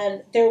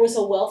 And there was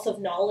a wealth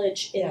of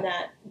knowledge in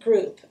that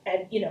group.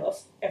 And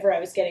if ever I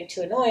was getting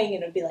too annoying,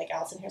 it'd be like,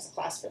 Allison, here's a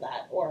class for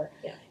that, or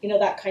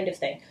that kind of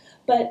thing.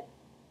 But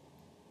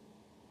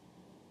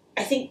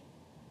I think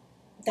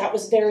that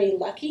was very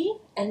lucky,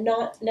 and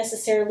not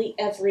necessarily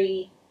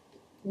every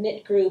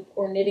knit group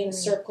or knitting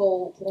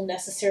circle will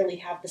necessarily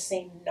have the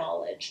same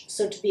knowledge.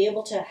 So to be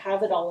able to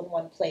have it all in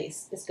one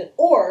place is good.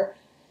 Or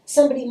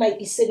somebody might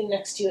be sitting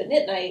next to you at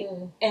knit night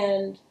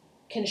and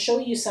can show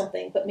you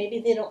something, but maybe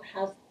they don't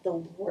have the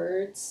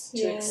words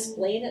to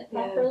explain it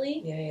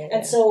properly.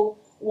 And so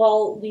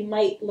while we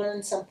might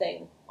learn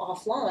something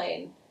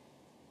offline,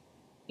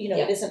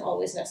 it isn't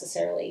always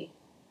necessarily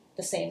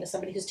the same as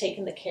somebody who's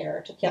taken the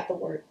care to put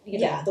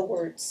the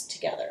words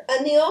together.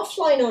 And the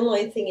offline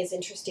online thing is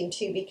interesting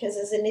too, because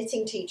as a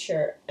knitting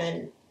teacher,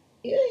 and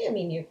I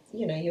mean,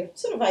 you're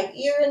sort of like,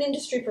 you're an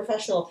industry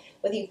professional,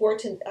 whether you've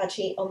worked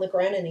actually on the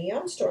ground in a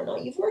yarn store or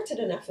not, you've worked at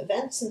enough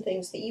events and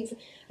things that you've,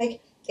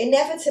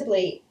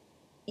 inevitably,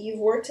 you've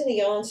worked in a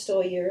yarn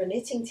store, you're a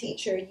knitting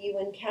teacher, you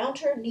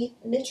encounter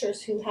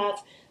knitters who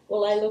have,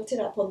 I looked it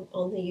up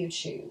on the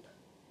YouTube,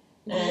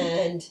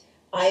 and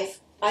I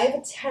have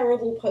a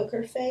terrible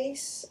poker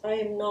face. I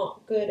am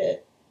not good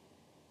at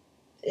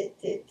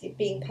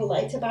being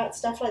polite about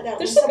stuff like that.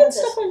 There's some good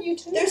stuff on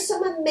YouTube. There's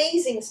some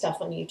amazing stuff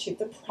on YouTube.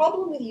 The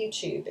problem with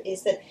YouTube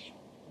is that,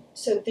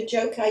 so the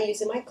joke I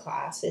use in my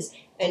class is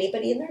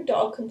anybody and their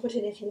dog can put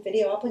a knitting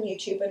video up on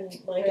YouTube, and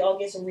my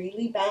dog is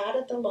really bad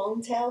at the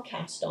long tail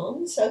cast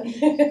on. So,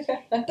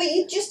 but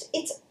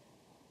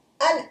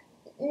and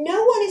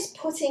no one is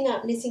putting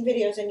up knitting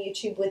videos on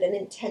YouTube with an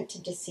intent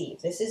to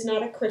deceive. This is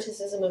not a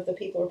criticism of the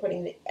people who are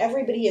putting it.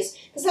 Everybody is,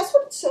 because that's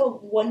what's so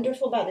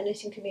wonderful about the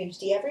knitting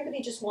community. Everybody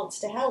just wants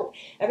to help.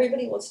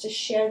 Everybody wants to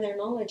share their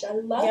knowledge. I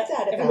love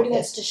that about everybody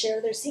wants to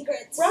share their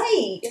secrets.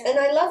 Right, and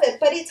I love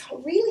it. But it's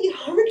really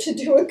hard to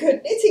do a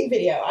good knitting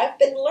video. I've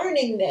been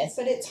learning this,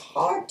 but it's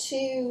hard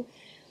to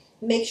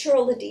make sure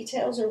all the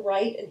details are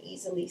right and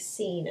easily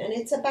seen. And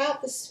it's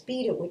about the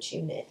speed at which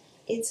you knit.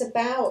 It's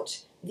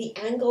about the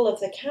angle of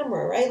the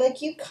camera, right?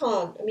 Like you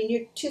can't, I mean,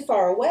 you're too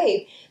far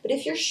away, but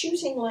if you're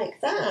shooting like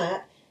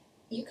that,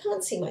 you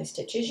can't see my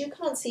stitches. You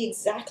can't see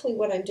exactly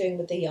what I'm doing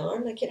with the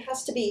yarn. Like it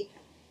has to be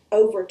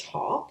over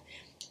top.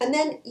 And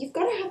then you've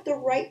got to have the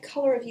right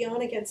color of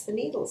yarn against the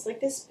needles.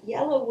 Like this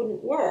yellow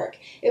wouldn't work.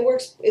 It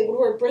would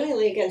work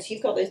brilliantly against,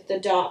 you've got the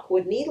dark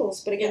wood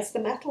needles, but against the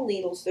metal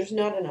needles, there's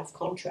not enough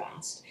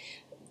contrast.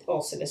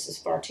 Also, this is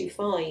far too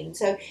fine.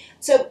 So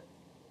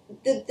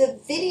the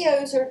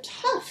videos are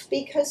tough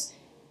because,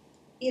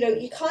 you know,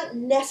 you can't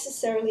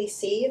necessarily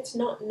see. It's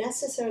not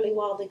necessarily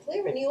wildly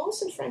clear. And you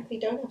also, frankly,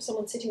 don't have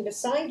someone sitting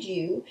beside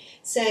you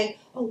saying,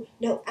 oh,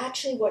 no,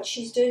 actually what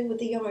she's doing with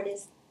the yarn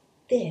is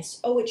this.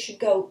 Oh, it should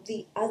go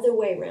the other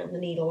way around the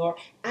needle. Or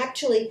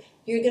actually,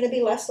 you're going to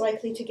be less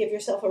likely to give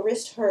yourself a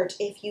wrist hurt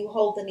if you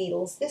hold the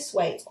needles this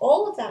way. It's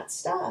all of that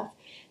stuff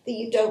that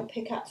you don't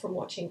pick up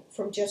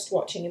from just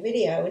watching a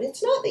video. And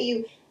it's not that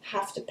you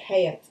have to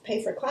pay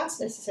for a class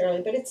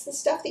necessarily, but it's the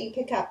stuff that you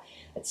pick up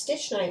at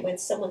Stitch Night when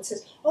someone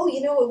says, oh, you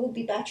know, it would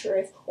be better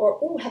if, or,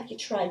 oh, have you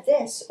tried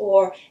this?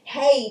 Or,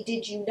 hey,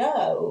 did you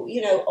know?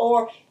 You know,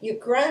 or your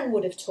gran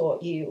would have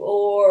taught you,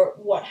 or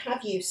what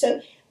have you.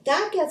 So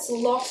that gets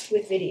lost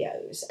with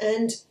videos.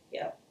 And,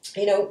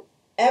 you know,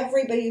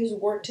 everybody who's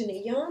worked in a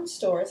yarn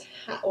store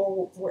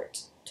or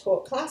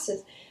taught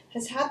classes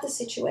has had the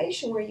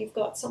situation where you've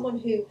got someone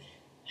who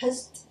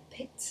has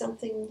picked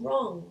something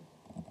wrong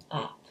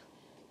up.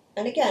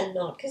 And again,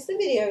 not because the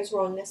video is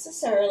wrong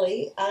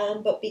necessarily,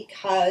 but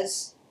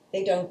because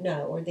they don't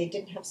know or they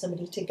didn't have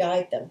somebody to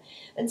guide them.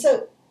 And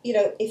so, you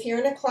know, if you're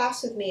in a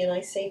class with me and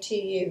I say to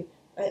you,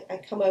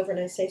 I come over and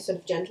I say sort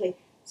of gently,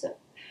 so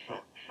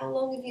how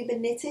long have you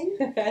been knitting?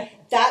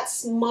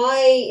 That's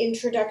my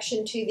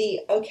introduction to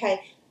the,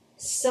 okay,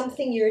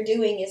 something you're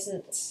doing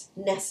isn't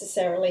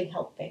necessarily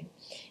helping,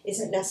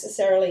 isn't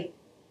necessarily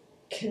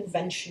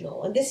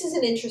conventional. And this is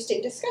an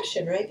interesting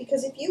discussion, right?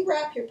 Because if you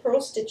wrap your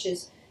purl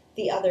stitches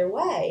the other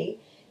way,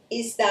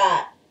 is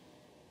that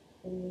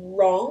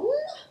wrong?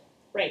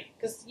 Right,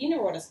 because you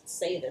never want to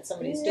say that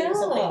somebody's doing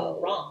something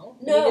wrong.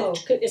 No.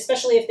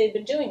 Especially if they've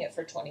been doing it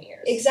for 20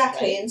 years.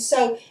 Exactly. Right? And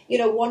so, you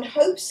know, one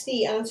hopes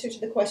the answer to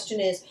the question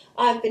is,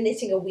 I've been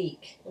knitting a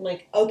week. I'm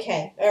like,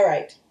 okay, all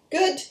right,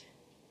 good.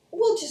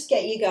 We'll just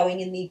get you going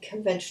in the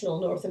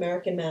conventional North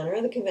American manner,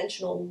 or the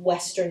conventional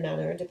Western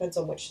manner. It depends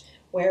on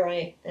where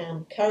I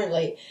am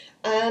currently.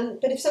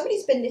 But if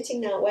somebody's been knitting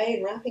that way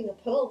and wrapping a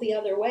purl the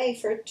other way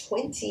for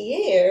 20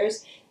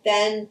 years,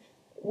 then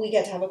we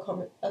get to have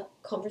a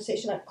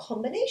conversation about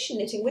combination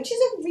knitting, which is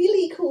a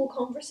really cool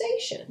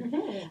conversation.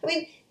 Mm-hmm. I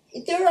mean,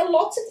 there are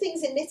lots of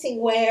things in knitting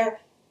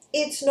where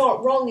it's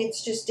not wrong,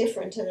 it's just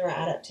different, and there are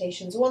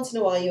adaptations. Once in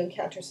a while you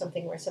encounter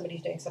something where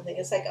somebody's doing something,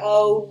 it's like,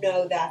 oh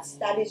no, that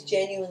is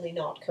genuinely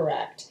not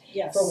correct,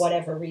 yes, for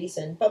whatever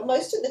reason. But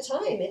most of the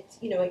time,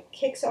 it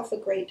kicks off a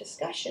great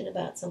discussion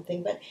about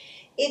something, but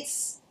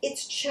it's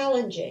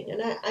challenging.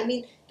 And I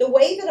mean, the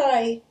way that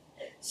I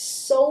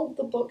sold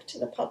the book to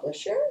the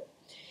publisher,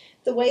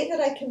 the way that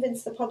I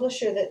convinced the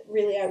publisher that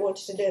really I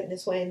wanted to do it in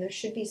this way and there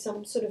should be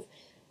some sort of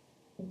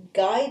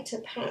guide to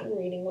pattern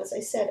reading was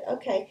I said,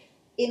 okay,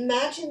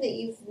 imagine that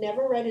you've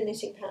never read a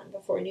knitting pattern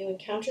before and you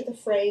encounter the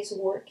phrase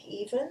work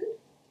even.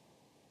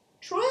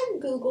 Try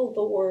and Google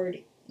the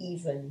word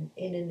even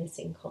in a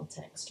knitting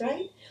context,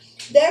 right?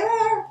 There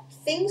are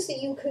things that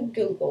you could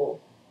Google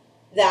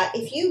that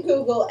if you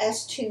Google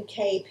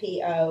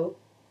S2KPO,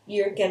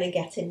 you're going to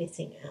get a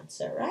knitting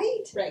answer,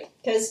 right? Right.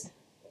 Because,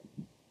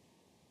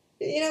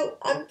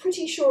 I'm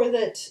pretty sure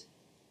that,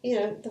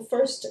 the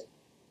first,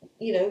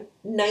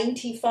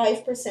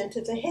 95%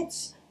 of the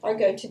hits are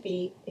going to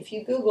be, if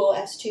you Google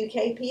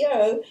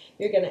S2KPO,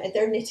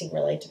 they're knitting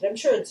related. I'm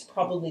sure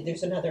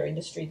there's another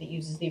industry that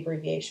uses the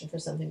abbreviation for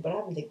something, but I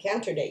haven't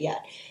encountered it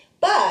yet.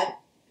 But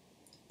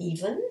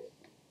even,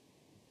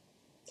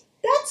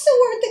 that's a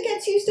word that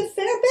gets used a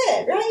fair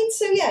bit, right?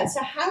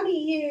 So how do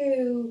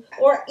you,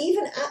 or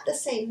even at the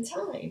same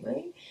time,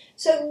 right?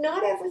 So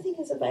not everything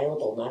is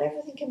available. Not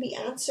everything can be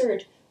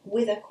answered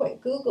with a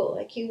quick Google.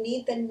 Like, you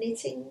need the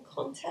knitting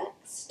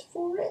context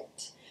for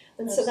it.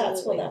 And Absolutely. So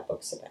that's what that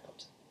book's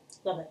about.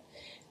 Love it.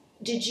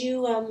 Did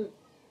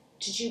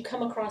you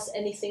come across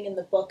anything in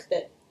the book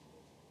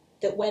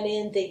that went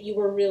in that you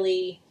were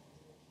really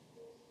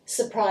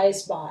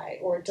surprised by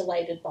or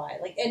delighted by?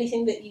 Like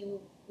anything that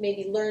you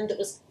maybe learned that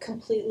was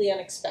completely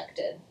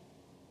unexpected?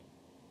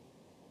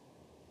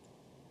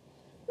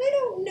 I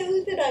don't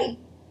know that I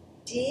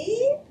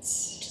did.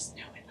 Just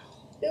know it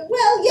all.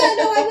 Well, yeah,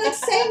 no, I'm like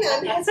saying that.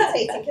 I'm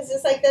hesitating because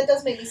it's like, that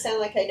does make me sound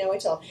like I know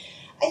it all.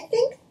 I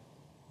think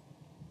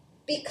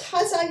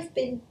because I've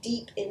been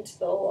deep into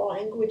the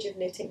language of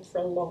knitting for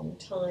a long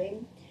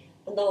time,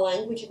 and the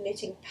language of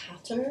knitting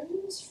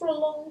patterns for a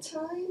long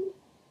time,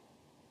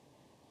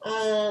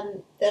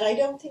 that I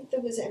don't think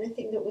there was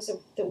anything that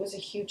was a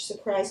huge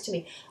surprise to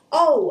me.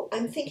 Oh,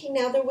 I'm thinking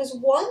now, there was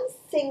one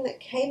thing that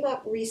came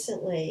up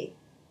recently.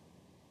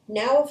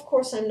 Now, of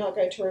course, I'm not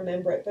going to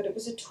remember it, but it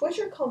was a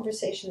Twitter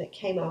conversation that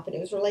came up, and it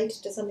was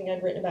related to something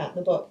I'd written about in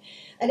the book.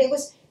 And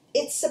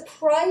it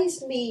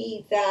surprised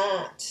me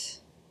that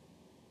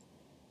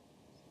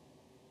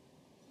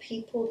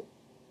people,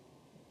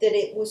 that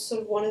it was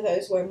sort of one of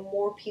those where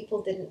more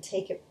people didn't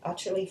take it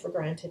utterly for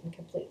granted and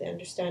completely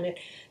understand it.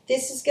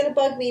 This is going to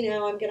bug me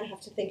now. I'm going to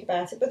have to think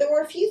about it. But there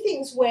were a few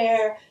things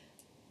where...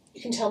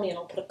 You can tell me and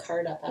I'll put a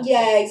card up after.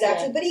 Yeah,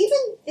 exactly. Yeah. But even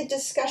the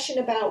discussion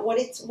about what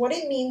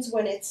it means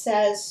when it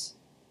says...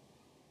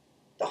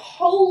 The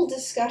whole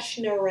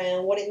discussion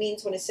around what it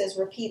means when it says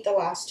repeat the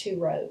last 2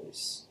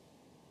 rows.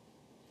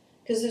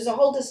 Because there's a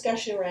whole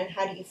discussion around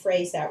how do you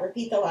phrase that.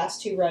 Repeat the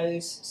last 2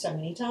 rows so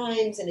many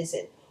times, and is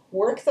it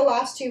work the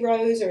last 2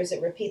 rows, or is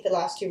it repeat the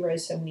last 2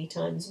 rows so many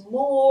times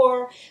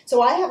more?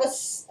 So I have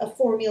a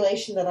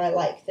formulation that I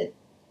like. That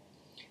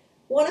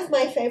one of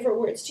my favorite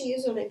words to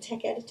use when I'm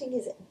tech editing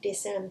is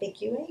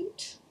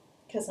disambiguate,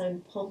 because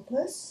I'm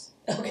pompous.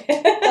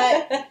 Okay.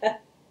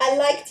 But I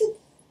like to,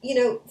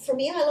 for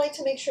me, I like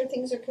to make sure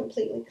things are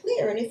completely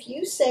clear. And if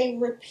you say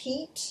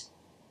repeat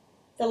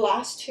the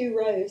last 2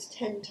 rows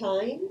 10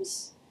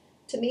 times,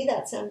 to me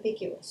that's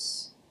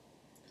ambiguous.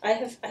 I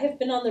have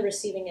been on the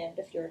receiving end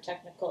of your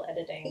technical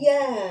editing.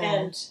 Yeah.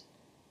 And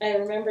I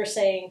remember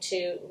saying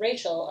to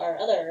Rachel, our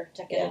other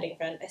tech editing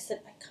friend, I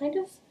said, I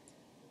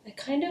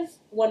kind of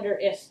wonder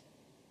if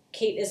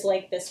Kate is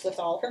like this with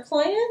all her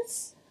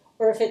clients,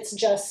 or if it's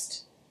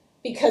just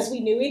because we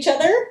knew each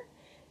other.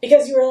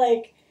 Because you were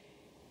like,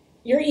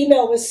 your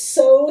email was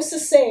so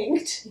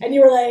succinct, and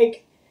you were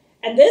like,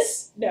 and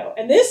this, no,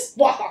 and this,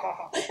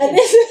 and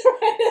this is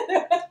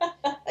right.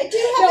 I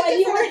do have a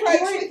different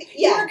approach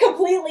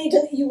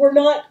with, you were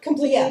not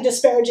completely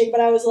disparaging, but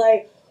I was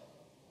like,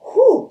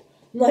 whew.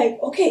 I'm like,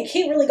 okay,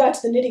 Kate really got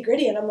to the nitty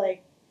gritty, and I'm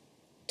like,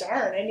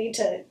 darn, I need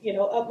to,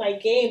 up my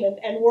game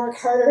and work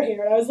harder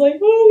here. And I was like,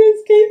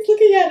 oh, Kate's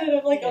looking at it.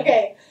 I'm like,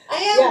 okay. I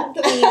am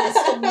the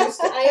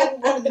meanest and I am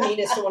one of the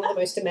meanest and one of the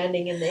most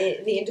demanding in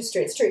the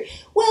industry. It's true.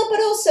 Well, but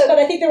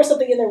I think there was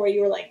something in there where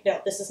you were like, no,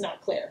 this is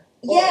not clear.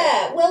 Or,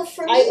 yeah, well,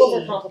 for me, I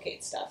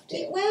overcomplicate stuff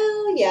too.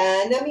 Well,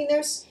 yeah, and I mean,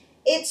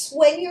 it's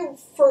when you're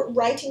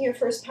writing your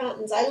first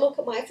patterns. I look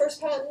at my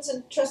first patterns,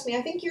 and trust me,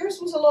 I think yours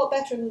was a lot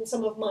better than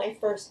some of my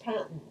first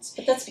patterns.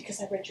 But that's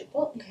because I read your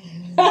book.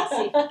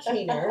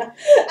 Keener.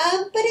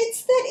 But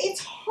it's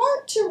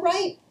hard to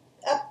write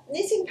a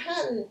knitting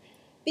pattern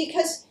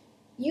because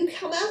you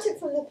come at it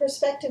from the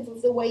perspective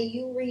of the way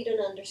you read and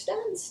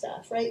understand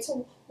stuff, right?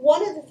 So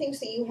one of the things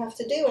that you have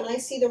to do, and I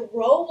see the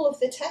role of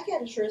the tech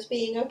editor as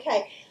being,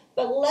 okay,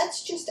 but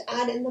let's just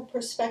add in the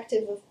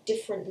perspective of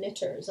different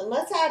knitters, and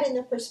let's add in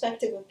the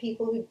perspective of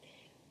people who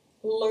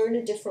learn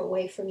a different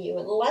way from you,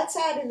 and let's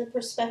add in the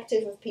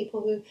perspective of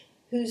people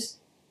who's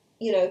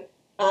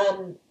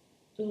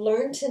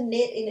learn to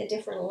knit in a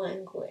different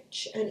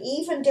language, and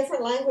even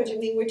different language. I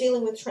mean, we're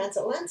dealing with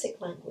transatlantic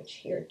language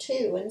here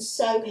too, and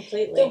so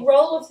completely. The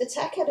role of the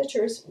tech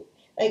editor is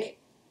like,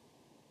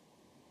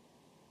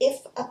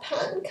 if a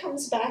pattern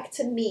comes back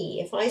to me,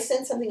 if I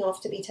send something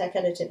off to be tech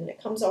edited and it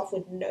comes back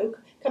with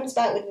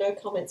no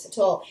comments at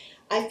all,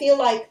 I feel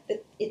like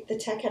the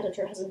tech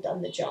editor hasn't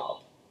done the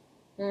job.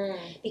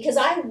 Because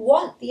I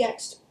want the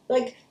extra,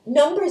 like,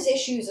 numbers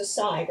issues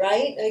aside,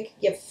 right?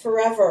 Like,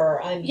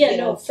 forever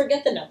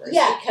forget the numbers.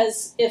 Yeah.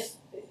 Because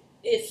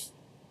if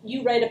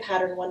you write a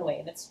pattern one way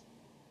and it's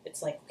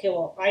like, okay,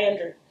 well,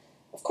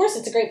 of course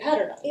it's a great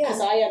pattern because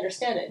I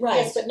understand it.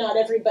 Right. Yes, but not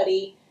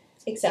everybody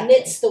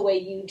knits the way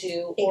you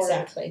do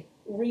or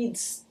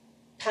reads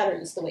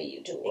patterns the way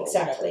you do or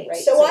whatever, right?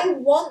 So I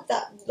want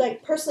that,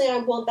 like, personally I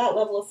want that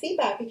level of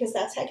feedback because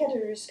that tech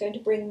editor is going to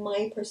bring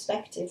my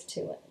perspective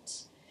to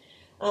it.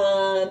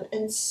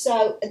 And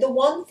so the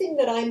one thing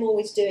that I'm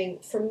always doing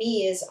for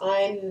me is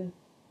I'm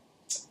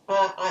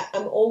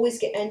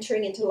always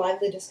entering into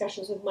lively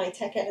discussions with my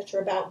tech editor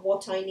about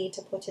what I need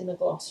to put in the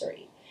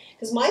glossary.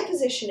 Because my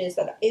position is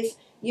that if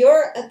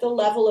you're at the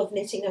level of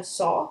knitting a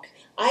sock,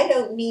 I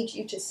don't need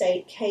you to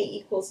say K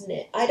equals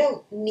knit. I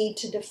don't need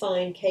to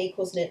define K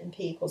equals knit and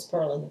P equals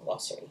purl in the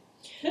glossary.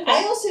 Okay.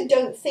 I also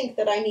don't think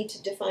that I need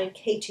to define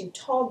K2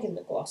 tog in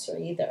the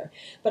glossary either,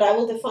 but I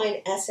will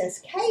define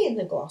SSK in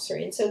the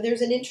glossary. And so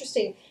there's an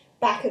interesting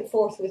back and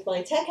forth with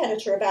my tech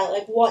editor about,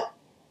 like, what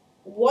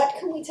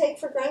can we take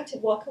for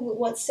granted,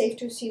 what's safe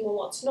to assume and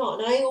what's not.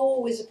 And I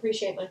always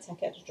appreciate my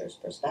tech editor's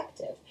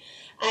perspective.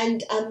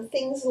 And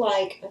things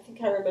like, I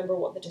think I remember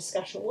what the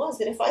discussion was,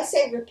 that if I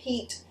say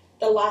repeat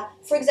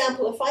for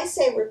example, if I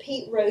say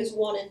repeat rows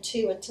 1 and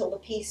 2 until the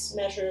piece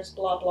measures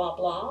blah, blah,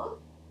 blah,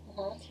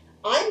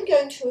 I'm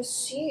going to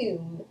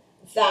assume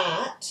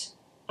that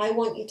I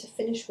want you to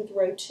finish with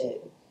row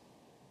 2.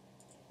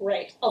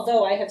 Right.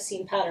 Although I have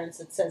seen patterns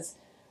that says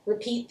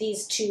repeat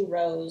these 2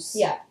 rows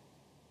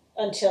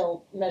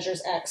until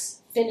measures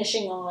X,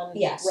 finishing on row 2.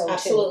 Yes,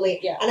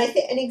 absolutely. Yeah. And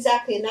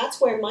and that's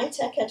where my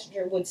tech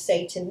editor would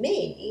say to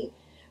me,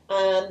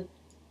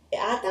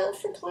 add that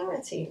for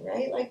clarity,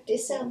 right? Like,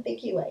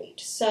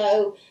 disambiguate.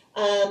 So,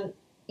 I'm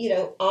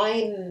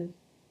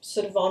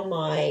sort of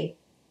on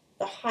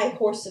the high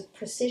horse of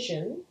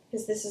precision,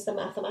 because this is the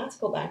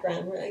mathematical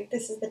background, right?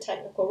 This is the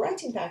technical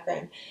writing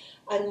background.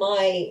 And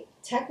my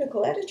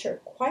technical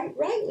editor quite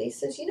rightly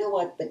says, you know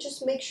what, but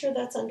just make sure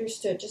that's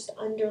understood. Just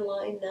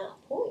underline that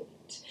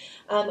point.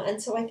 right?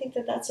 And so I think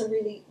that that's a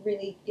really,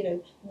 really,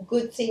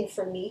 good thing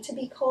for me to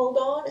be called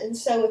on. And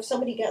so if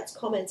somebody gets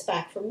comments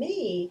back from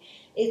me,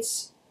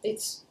 it's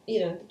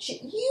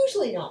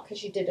usually not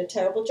because you did a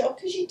terrible job,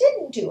 because you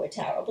didn't do a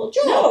terrible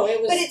job. No,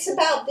 but it's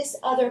about this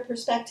other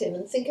perspective,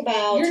 and think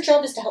about your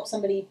job is to help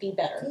somebody be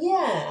better.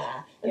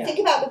 Yeah, and think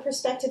about the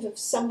perspective of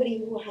somebody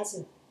who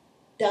hasn't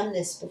done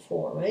this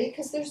before, right?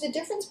 Because there's a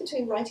difference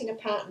between writing a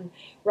pattern,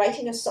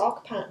 writing a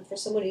sock pattern for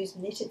someone who's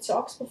knitted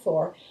socks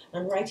before,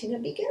 and writing a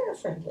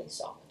beginner-friendly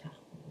sock pattern.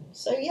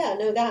 So yeah,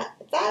 no, that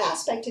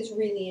aspect is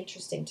really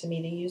interesting to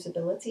me, the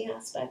usability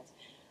aspect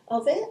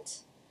of it.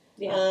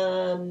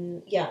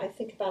 Yeah. I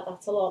think about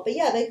that a lot. But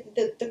yeah,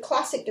 the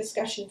classic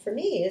discussion for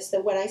me is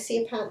that when I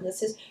see a pattern that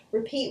says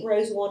repeat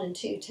rows 1 and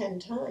 2 10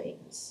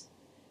 times,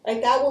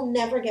 like that will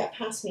never get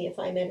past me if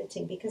I'm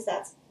editing, because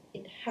that's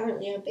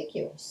inherently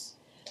ambiguous.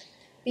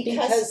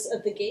 Because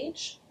of the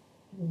gauge?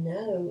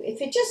 No.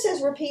 If it just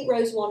says repeat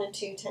rows 1 and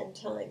 2 10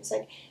 times,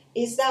 like,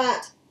 is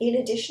that in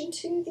addition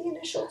to the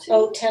initial 2?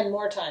 Oh, 10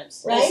 more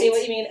times. Right? I see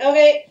what you mean.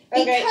 Okay.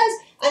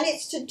 And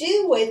it's to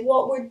do with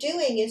what we're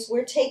doing is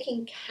we're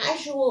taking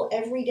casual,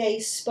 everyday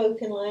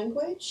spoken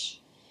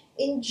language.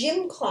 In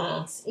gym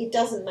class, it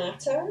doesn't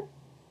matter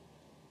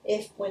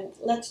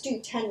let's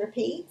do 10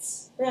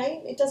 repeats,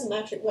 right? It doesn't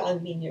matter. Well, I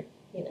mean, your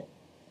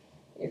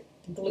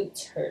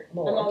glutes hurt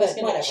more. I'm always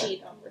going to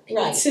cheat on repeats.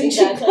 Right,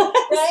 exactly.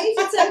 Right?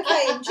 It's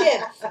okay in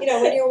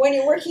gym, when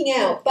you're working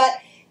out. But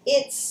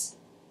it's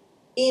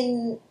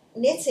in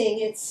knitting,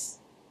 it's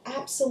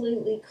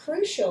absolutely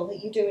crucial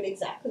that you do it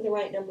exactly the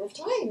right number of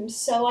times.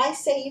 So I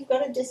say you've got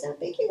to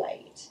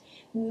disambiguate.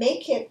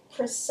 Make it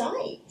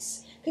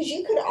precise. Because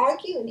you could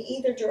argue in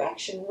either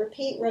direction,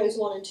 repeat rows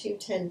 1 and 2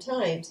 10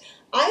 times.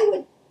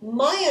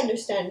 My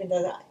understanding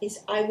of that is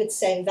I would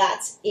say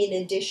that's in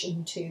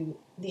addition to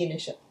the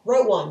initial.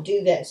 Row 1,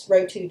 do this.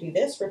 Row 2, do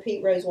this.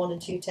 Repeat rows 1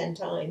 and 2 10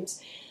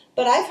 times.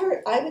 But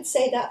I would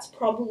say that's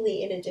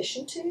probably in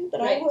addition to.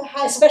 But right. I would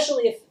have,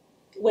 especially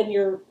when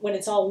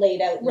it's all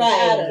laid out in the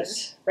pattern,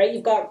 right?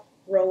 You've got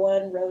row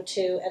 1, row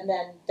 2, and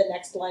then the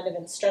next line of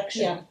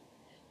instruction. Yeah.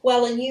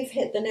 Well, and you've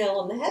hit the nail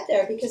on the head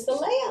there, because the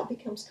layout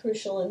becomes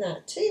crucial in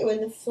that too,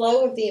 and the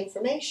flow of the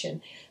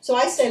information. So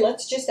I say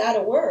let's just add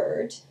a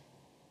word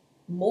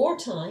more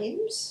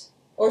times,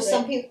 or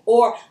some people,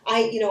 or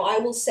I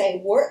will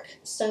say work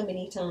so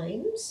many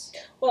times.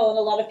 Well, and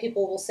a lot of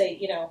people will say,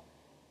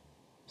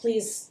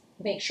 please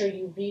make sure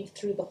you read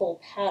through the whole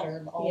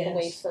pattern all the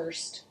way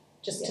first,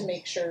 just to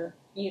make sure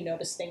you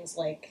notice things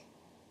like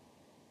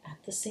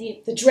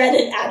the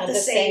dreaded at the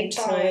same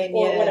time,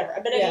 or whatever.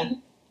 But I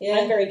mean,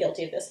 I'm very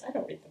guilty of this. I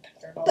don't read the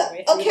pattern all the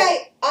way through.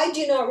 Okay, I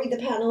do not read the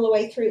pattern all the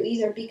way through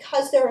either,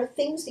 because there are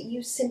things that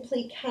you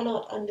simply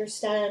cannot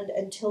understand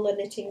until the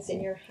knitting's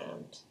in your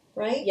hand,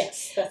 right?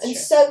 Yes, that's true. And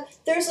true. so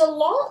there's a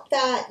lot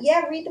that,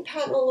 read the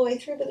pattern all the way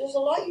through, but there's a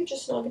lot you're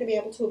just not going to be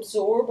able to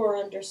absorb or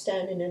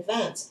understand in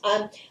advance.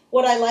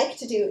 What I like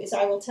to do is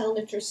I will tell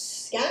knitters,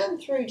 scan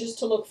through just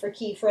to look for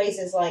key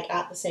phrases like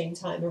at the same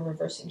time and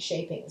reversing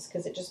shapings,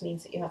 because it just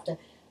means that you have to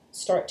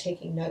start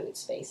taking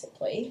notes,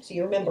 basically, so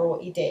you remember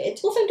what you did.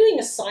 Well, if I'm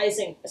doing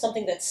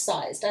something that's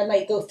sized, I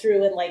might go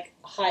through and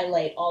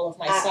highlight all of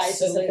my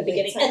sizes at the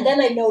beginning, and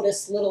then I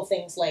notice little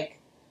things like,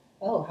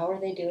 oh, how are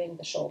they doing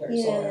the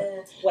shoulders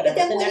or whatever. But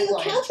then the when you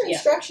encounter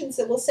instructions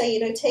that will say,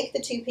 take the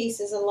 2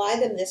 pieces and lie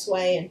them this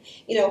way, and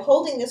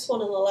holding this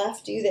one on the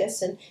left, do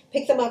this, and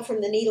pick them up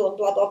from the needle, and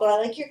blah blah blah.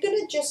 Like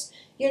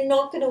you're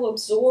not going to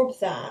absorb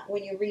that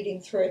when you're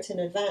reading through it in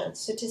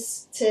advance.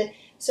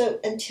 So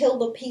until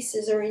the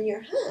pieces are in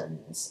your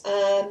hands.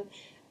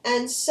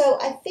 And so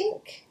I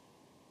think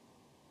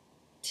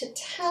to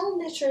tell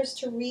knitters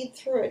to read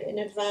through it in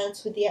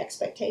advance with the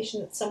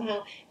expectation that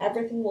somehow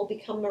everything will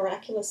become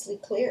miraculously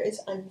clear is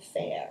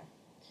unfair.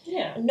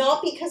 Yeah.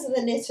 Not because of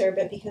the knitter,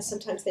 but because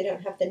sometimes they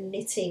don't have the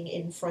knitting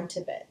in front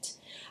of it,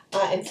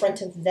 in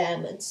front of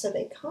them, and so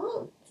they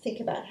can't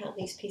think about how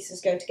these pieces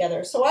go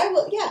together. So I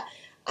will,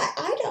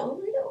 I don't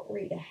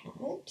read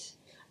ahead.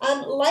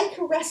 Like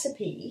a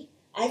recipe,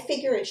 I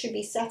figure it should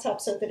be set up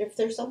so that if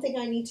there's something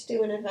I need to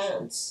do in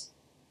advance,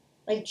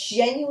 I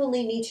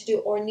genuinely need to do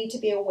or need to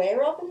be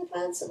aware of in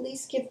advance, at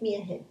least give me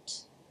a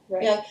hint.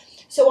 Right.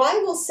 So I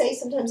will say,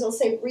 sometimes I'll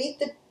say,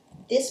 read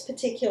this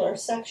particular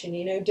section,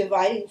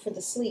 dividing for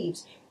the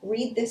sleeves.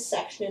 Read this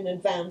section in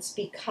advance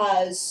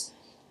because,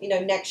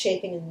 neck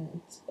shaping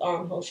and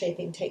armhole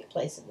shaping take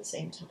place at the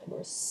same time,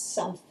 or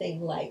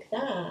something like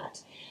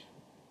that.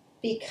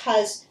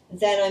 Because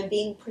then I'm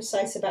being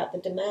precise about the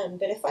demand.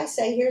 But if I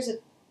say, here's a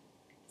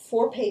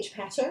 4-page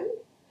pattern,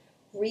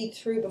 read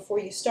through before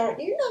you start,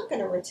 you're not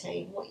going to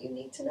retain what you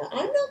need to know.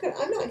 I'm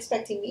not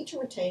expecting me to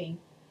retain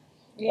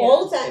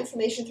all of that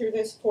information through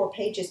those 4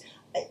 pages.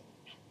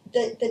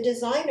 The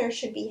designer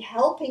should be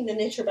helping the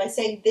knitter by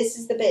saying, this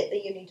is the bit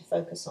that you need to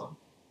focus on.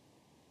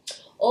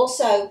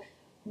 Also,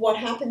 what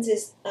happens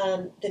is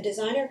the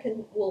designer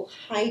will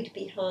hide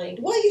behind,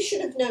 well, you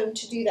should have known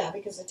to do that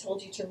because I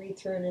told you to read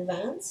through in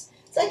advance.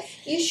 It's like,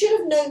 you should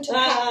have known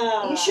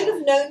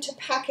to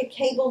pack a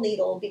cable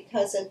needle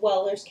because of,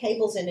 well, there's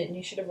cables in it and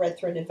you should have read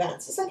through in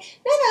advance. It's like,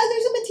 no,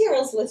 there's a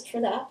materials list for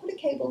that. Put a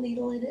cable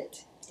needle in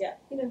it. Yeah.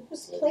 You know,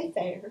 just play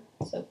fair.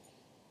 So,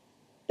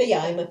 but yeah,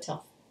 I'm a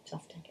tough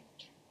tech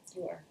editor.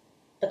 You are.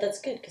 But that's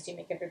good because you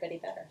make everybody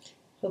better.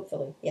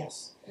 Hopefully,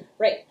 yes.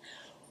 Right.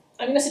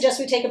 I'm going to suggest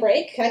we take a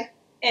break. Okay.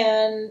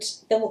 And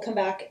then we'll come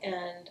back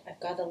and I've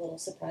got a little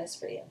surprise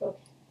for you. Okay.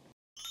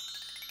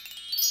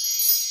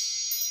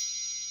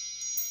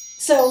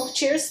 So,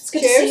 cheers. It's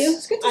good to Cheers. see you.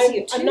 It's good to see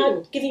you too. I'm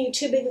not giving you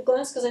too big a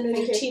glass because I know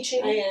Thank you're you.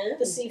 teaching I am.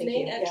 this Thank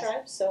evening you. at Yes.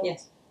 Tribe. So,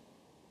 Yes.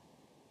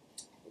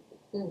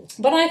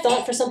 But I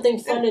thought for something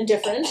fun and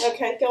different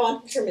Okay, go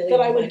on. that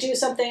I would do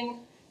something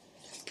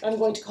I'm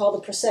going to call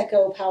the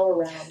Prosecco Power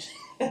Round.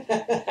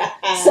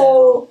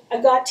 So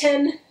I've got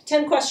 10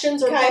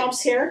 questions or Okay.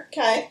 prompts here,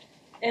 Okay.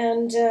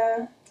 and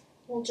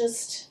we'll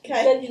just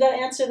Okay. you got to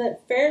answer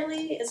that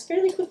as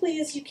fairly quickly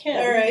as you can.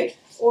 All right.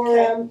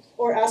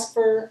 Or ask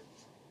for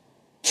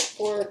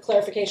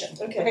clarification.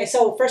 Okay.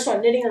 So first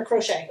one, knitting or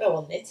crochet? Oh,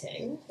 well,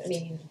 knitting. I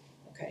mean,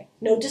 Okay.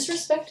 No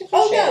disrespect to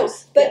oh crochet. no,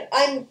 but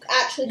I'm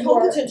actually You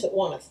competent at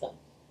one of them.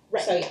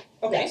 Right. So yeah.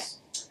 Okay. Yes.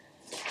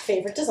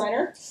 Favorite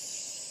designer?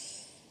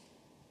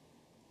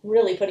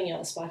 Really putting you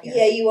on the spot here.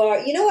 Yeah, you are.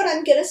 You know what?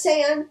 I'm going to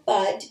say Anne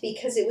Budd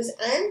because it was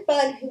Anne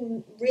Budd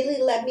who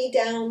really led me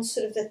down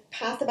sort of the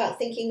path about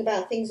thinking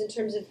about things in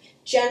terms of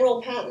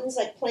general patterns,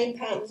 like plain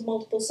patterns,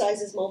 multiple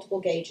sizes, multiple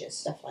gauges,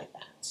 stuff like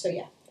that. So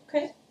yeah.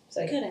 Okay.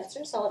 So Good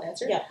answer. Solid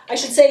answer. Yeah. I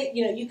should say,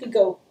 you could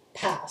go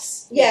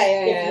pass. Yeah.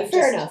 If you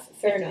Fair just- enough.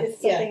 If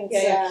Yeah.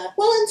 something's,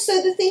 Well, and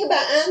so the thing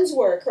about Anne's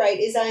work, right,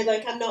 is I'm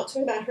not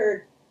talking about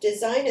her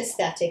design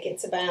aesthetic.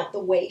 It's about the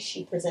way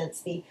she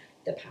presents the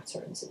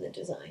patterns and the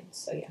designs.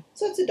 So yeah.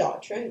 So it's a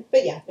dodge, right?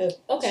 But yeah, no,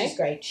 Okay. she's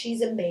great.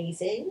 She's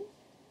amazing.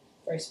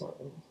 Very smart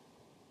woman.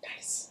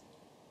 Nice.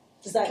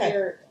 Is that Okay.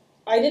 your?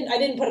 I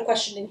didn't put a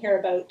question in here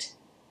about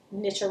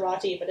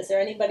Knitterati, but is there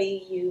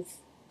anybody you've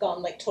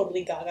gone like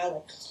totally gaga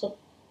like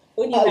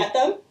when you met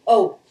them?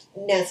 Oh,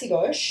 Nancy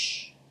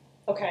Bush.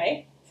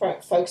 Okay.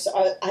 Folk,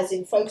 as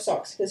in folk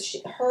socks, because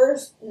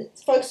hers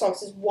folk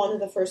socks is one of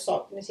the first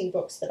sock knitting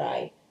books that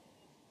I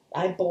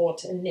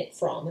bought and knit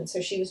from, and so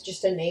she was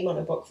just a name on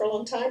a book for a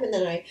long time, and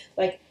then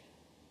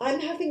I'm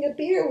having a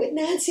beer with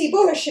Nancy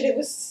Bush, and it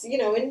was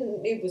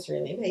and it was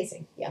really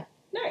amazing. Yeah,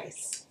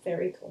 Nice.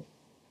 very cool.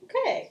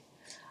 Okay.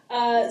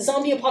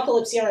 Zombie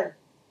apocalypse yarn.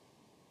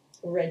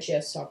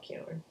 Regia sock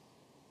yarn.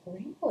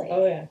 Really?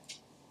 Oh yeah,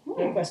 no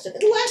Hmm. question.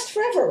 It'll last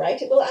forever,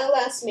 right? It will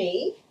outlast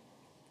me.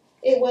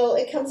 It will.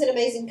 It comes in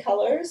amazing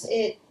colors.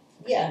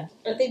 Yeah.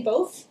 Are they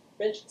both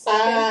rich?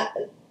 That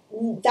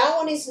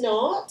one is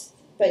not.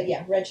 But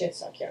yeah, Regia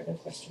sock yarn, no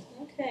question.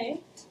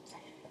 Okay.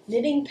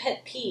 Knitting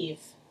pet peeve.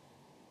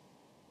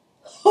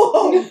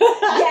 Oh,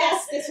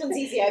 yes, this one's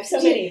easy. I have so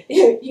many.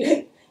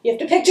 You have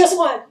to pick just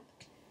one.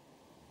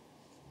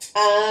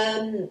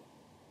 No.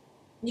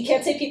 You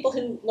can't say people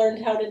who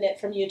learned how to knit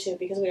from YouTube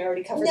because we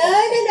already covered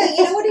that. No.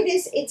 You know what it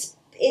is?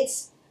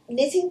 It's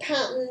knitting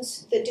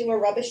patterns that do a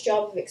rubbish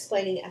job of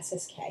explaining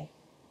SSK.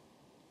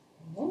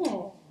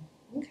 Oh,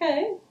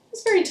 okay.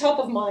 It's very top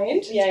of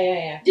mind.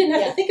 Yeah. Didn't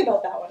have to think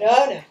about that one.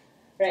 No.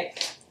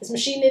 Right. Is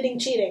machine knitting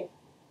cheating?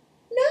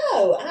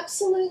 No,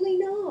 absolutely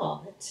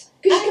not.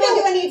 Because you can't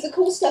do any of the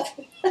cool stuff.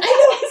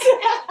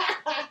 I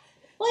know.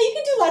 Well, you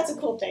can do lots of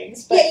cool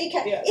things. But Yeah, you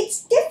can. yeah.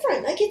 It's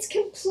different. Like, it's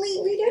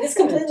completely different. It is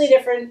completely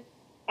different.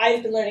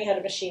 I've been learning how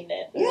to machine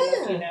knit. I don't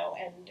know if Yeah. you know,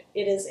 and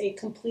it is a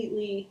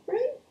completely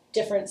Right.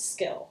 different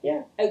skill.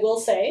 Yeah. I will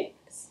say,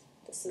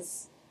 this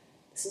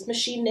is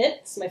machine knit.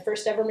 This is my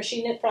first ever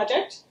machine knit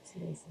project It's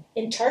amazing.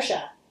 in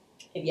Tarsha,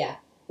 Yeah.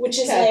 which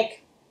is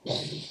Okay.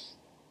 like,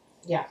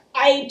 Yeah.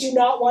 I do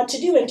not want to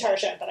do in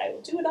Tarsha, but I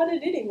will do it on a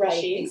knitting Right,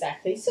 machine.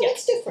 exactly. So Yeah.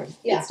 it's different.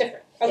 Yeah. It's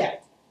different. Okay.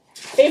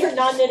 Favorite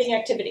non-knitting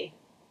activity?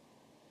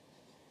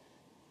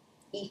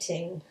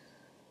 Eating.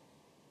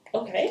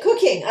 Okay.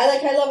 Cooking.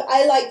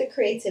 I like the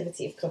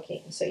creativity of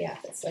cooking. So yeah,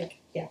 it's like,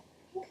 yeah.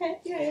 Okay.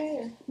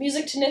 Yeah.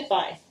 Music to knit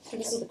by.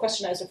 This is the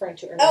question I was referring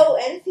to earlier. Oh,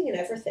 anything and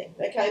everything.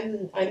 Like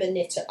I'm a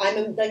knitter. I'm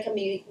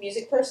a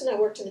music person. I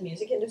worked in the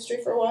music industry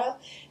for a while,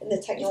 in the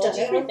technology.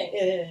 You've done everything.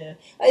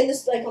 Yeah. In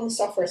this, like on the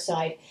software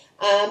side,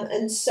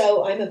 and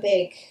so I'm a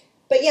big.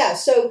 But yeah,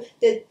 so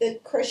the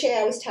crochet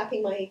I was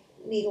tapping my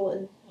needle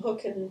and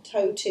hook and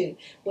toe to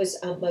was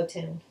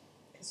Motown,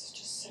 because it's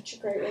just such a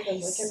great rhythm.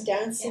 Nice. Like I'm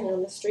dancing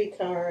on the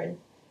streetcar and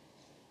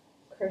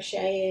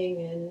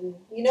crocheting, and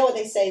you know what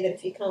they say, that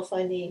if you can't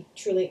find the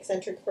truly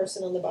eccentric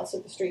person on the bus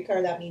or the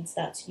streetcar, that means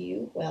that's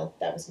you. Well,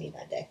 that was me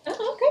that day.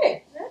 Oh,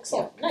 okay.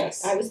 Excellent. Yeah,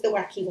 Nice. I was the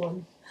wacky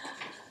one.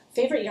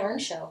 Favorite yarn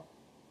show?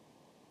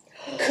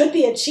 Could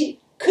be a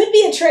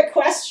trick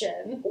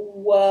question.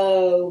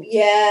 Whoa,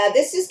 yeah,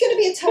 this is going to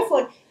be a tough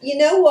one. You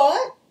know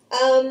what?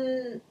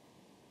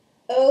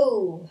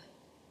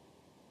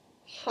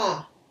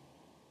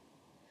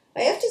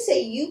 I have to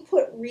say, you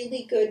put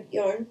really good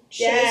yarn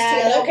shades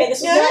Yeah, together. okay, this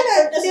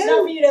is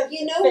not for you to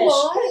You know fish.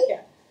 why?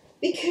 Yeah.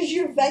 Because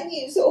your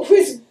venue's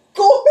always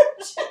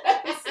gorgeous.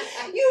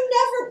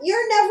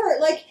 You're never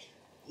like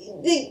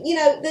the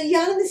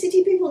yarn in the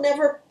city people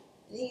never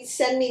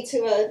send me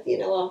to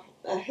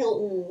a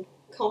Hilton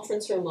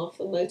conference room off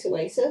a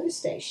motorway service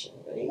station.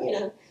 Right? You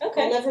know,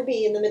 Okay. I'll never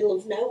be in the middle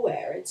of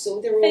nowhere. And so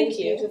they're Thank always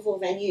you. beautiful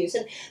venues,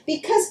 and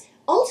because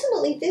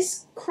ultimately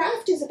this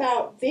craft is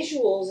about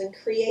visuals and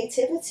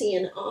creativity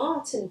and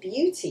art and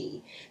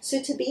beauty.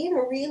 So to be in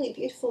a really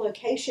beautiful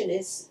location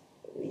is.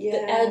 Yeah,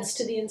 that adds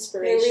to the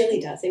inspiration. It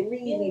really does. It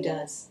really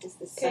does. It's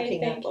the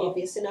sucking up, thank you.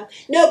 obvious enough.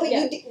 No, but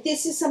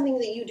this is something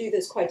that you do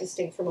that's quite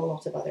distinct from a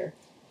lot of other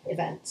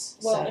events.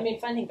 Well, so. I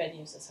mean, finding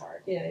venues is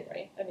hard. Yeah.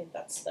 Right? I mean,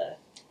 that's But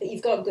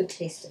you've got good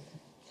taste in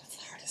them. That's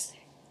the hardest thing.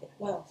 Yeah.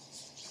 Well,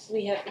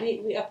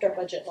 we upped our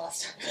budget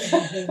last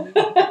time.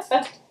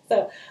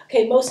 So,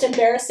 okay, most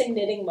embarrassing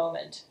knitting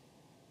moment.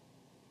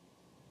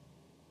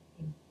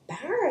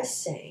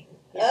 Embarrassing.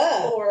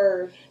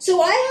 Or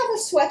so I have a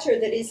sweater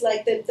that is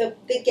like the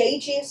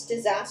gaugiest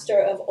disaster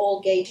of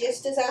all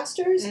gaugiest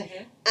disasters,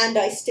 and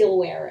I still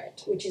wear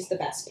it, which is the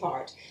best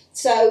part.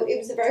 So it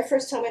was the very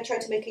first time I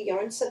tried to make a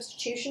yarn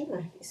substitution.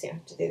 I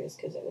have to do this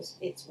because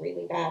it's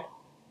really bad.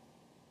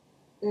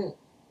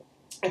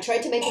 I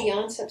tried to make a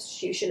yarn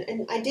substitution,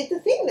 and I did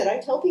the thing that I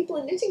tell people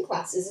in knitting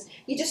classes: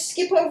 you just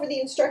skip over the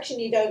instruction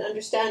you don't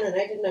understand, and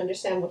I didn't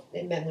understand what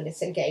it meant when it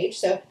said gauge,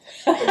 so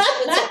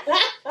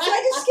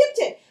I just skipped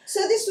it.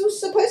 So this was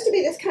supposed to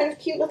be this kind of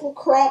cute little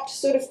cropped,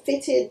 sort of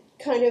fitted,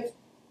 kind of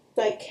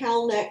like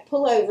cowl neck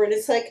pullover, and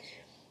it's like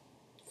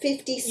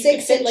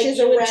 56 fit, inches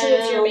like, around. Two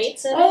of your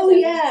mates in Oh it,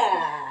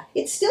 yeah,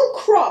 it's still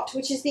cropped,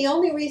 which is the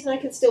only reason I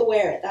can still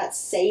wear it. That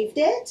saved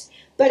it.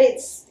 But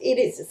it's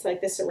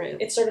like this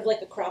around. It's sort of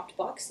like a cropped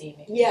boxy,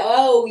 maybe. Yeah.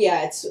 Oh,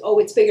 yeah. It's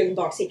bigger than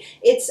boxy.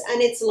 It's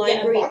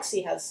lime green.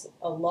 Boxy has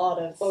a lot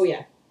of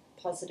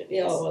positive.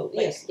 Yeah. Oh, well,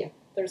 yes. Yeah.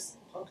 There's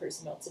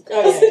honkers amounts of.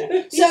 Oh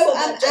yeah. So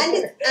and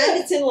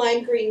it's in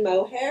lime green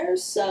mohair.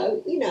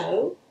 So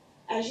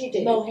as you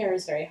do. Mohair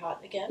is very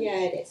hot again. Yeah,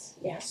 it is.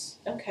 Yes.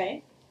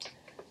 Okay.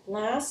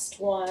 Last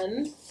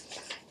one.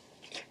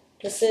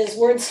 This is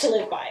words to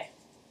live by.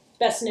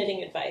 Best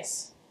knitting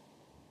advice.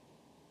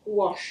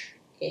 Wash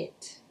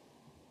it.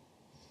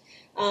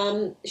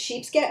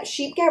 Sheep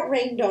get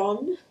rained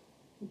on.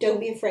 Don't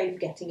be afraid of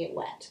getting it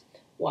wet.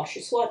 Wash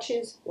your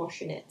swatches,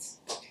 wash your knits.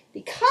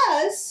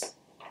 Because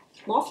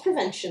moth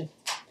prevention.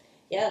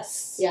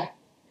 Yes. Yeah.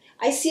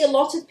 I see a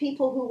lot of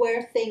people who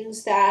wear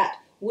things that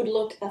would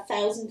look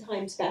 1,000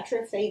 times better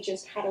if they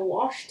just had a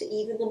wash to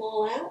even them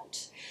all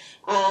out.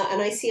 And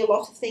I see a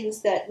lot of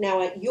things that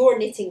now you're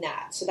knitting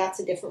that, so that's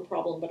a different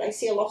problem. But I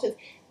see a lot of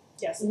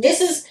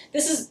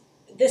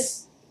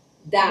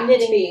that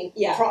knitting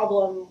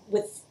problem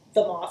with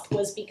the moth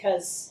was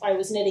because I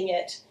was knitting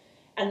it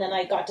and then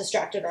I got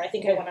distracted, or I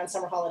think I went on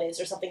summer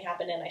holidays or something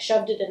happened and I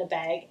shoved it in a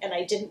bag and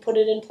I didn't put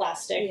it in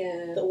plastic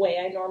the way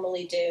I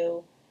normally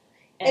do.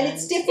 And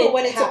it's different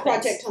when it's a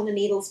project on the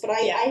needles, but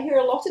I hear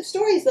a lot of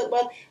stories that,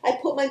 well, I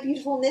put my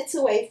beautiful knits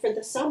away for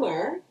the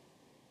summer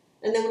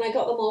and then when I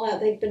got them all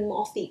out, they've been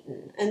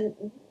moth-eaten.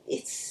 And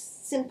it's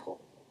simple.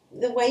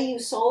 The way you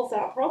solve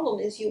that problem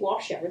is you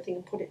wash everything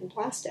and put it in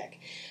plastic.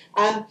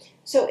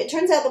 So it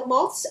turns out the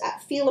moths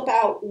feel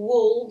about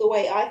wool the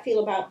way I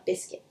feel about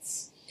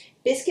biscuits.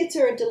 Biscuits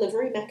are a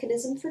delivery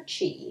mechanism for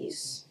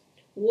cheese.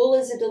 Wool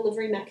is a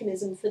delivery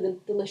mechanism for the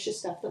delicious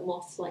stuff that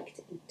moths like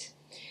to eat.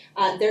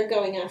 They're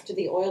going after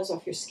the oils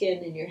off your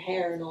skin and your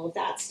hair and all of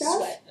that stuff.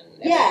 Sweat and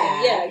everything.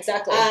 Yeah,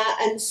 exactly.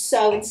 And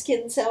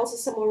skin cells,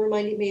 as someone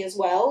reminded me as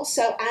well.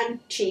 So,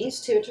 and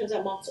cheese too. It turns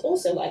out moths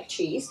also like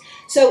cheese.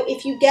 So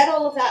if you get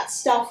all of that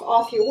stuff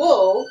off your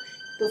wool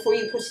before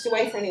you put it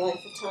away for any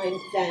length of time,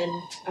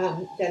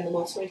 then the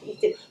moths won't eat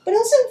it. But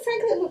also,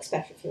 frankly, it looks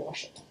better if you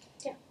wash it.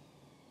 Yeah.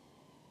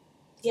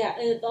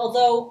 Yeah,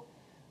 although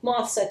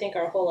moths, I think,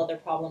 are a whole other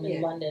problem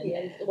in London. Yeah.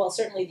 And, well,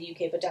 certainly the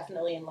UK, but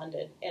definitely in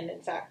London. And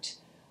in fact,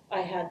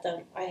 I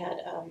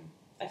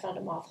found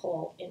a moth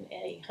hole in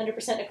a 100%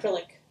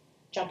 acrylic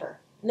jumper.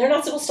 And they're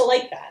not supposed to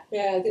like that.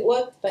 Yeah,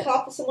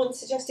 someone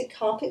suggested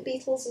carpet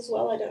beetles as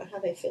well. I don't know how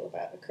they feel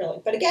about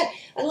acrylic. But again,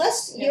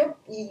 unless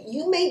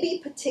you may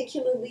be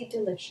particularly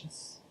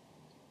delicious.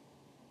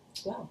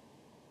 Well,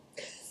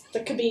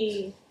 there could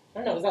be, I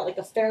don't know, is that like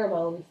a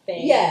pheromone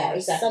thing? Yeah, or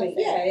exactly. Something?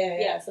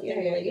 Yeah, something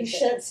really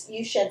good.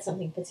 You shed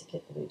something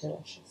particularly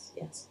delicious.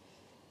 Yes.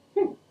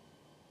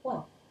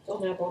 Well,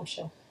 on our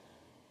bombshell.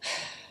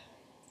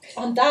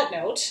 On that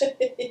note,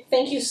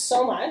 thank you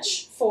so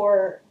much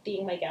for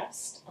being my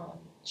guest on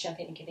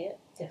Champagne and Qiviut.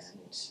 Yes.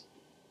 And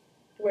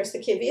where's the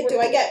Qiviut? Do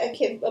I get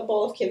a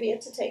bowl of Qiviut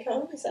to take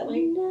home? Is that my...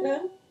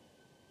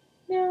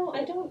 No,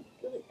 I don't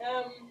really...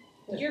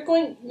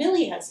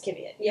 Millie has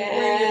Qiviut.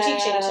 Yeah. You're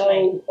teaching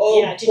tonight.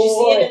 Oh, yeah. Did you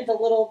see it in the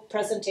little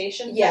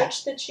presentation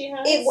pouch that she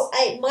has?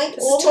 It might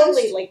this is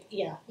totally like,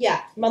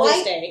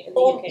 Mother's Day in the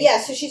UK. Yeah,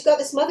 so she's got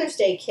this Mother's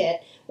Day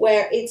kit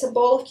where it's a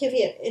bowl of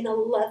Qiviut in a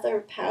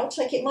leather pouch.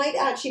 Like, it might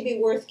actually be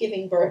worth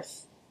giving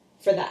birth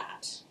for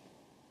that.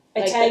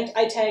 I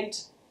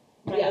tagged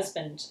my Yeah.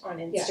 husband on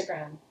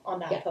Instagram on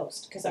that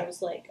post because I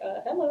was like,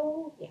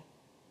 hello. Yeah.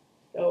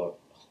 Oh,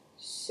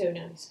 so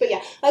nice. But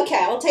yeah,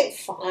 okay, I'll take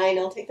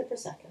the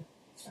Prosecco.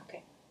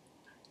 Okay.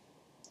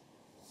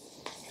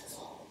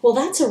 Well,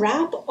 that's a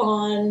wrap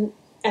on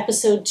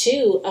episode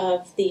 2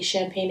 of the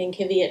Champagne and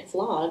Qiviut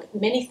vlog.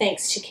 Many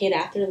thanks to Kate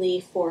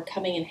Atherley for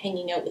coming and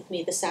hanging out with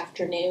me this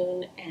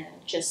afternoon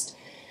and just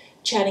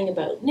chatting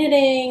about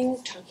knitting,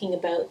 talking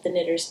about the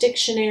Knitter's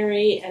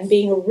Dictionary, and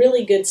being a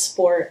really good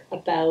sport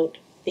about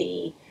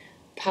the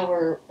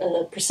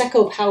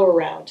Prosecco Power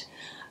Round.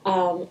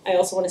 I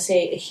also want to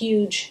say a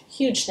huge,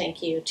 huge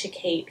thank you to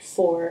Kate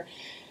for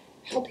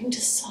helping to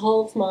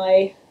solve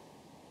my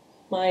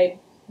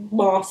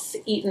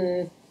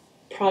moth-eaten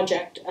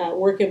project,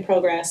 work in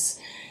progress,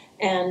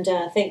 and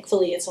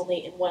thankfully it's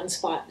only in one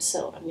spot,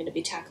 so I'm going to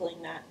be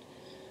tackling that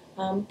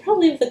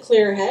probably with a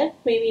clearer head,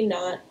 maybe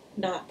not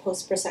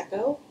post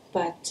Prosecco,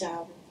 but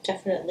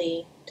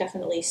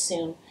definitely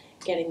soon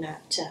getting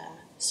that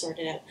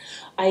sorted out.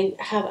 I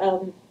have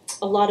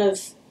a lot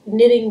of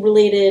knitting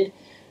related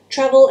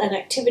travel and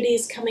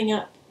activities coming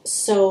up,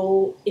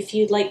 so if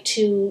you'd like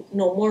to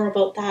know more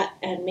about that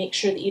and make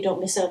sure that you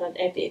don't miss out on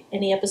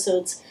any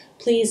episodes,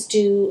 please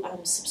do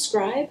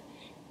subscribe,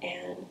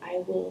 and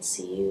I will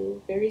see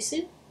you very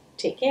soon.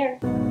 Take care.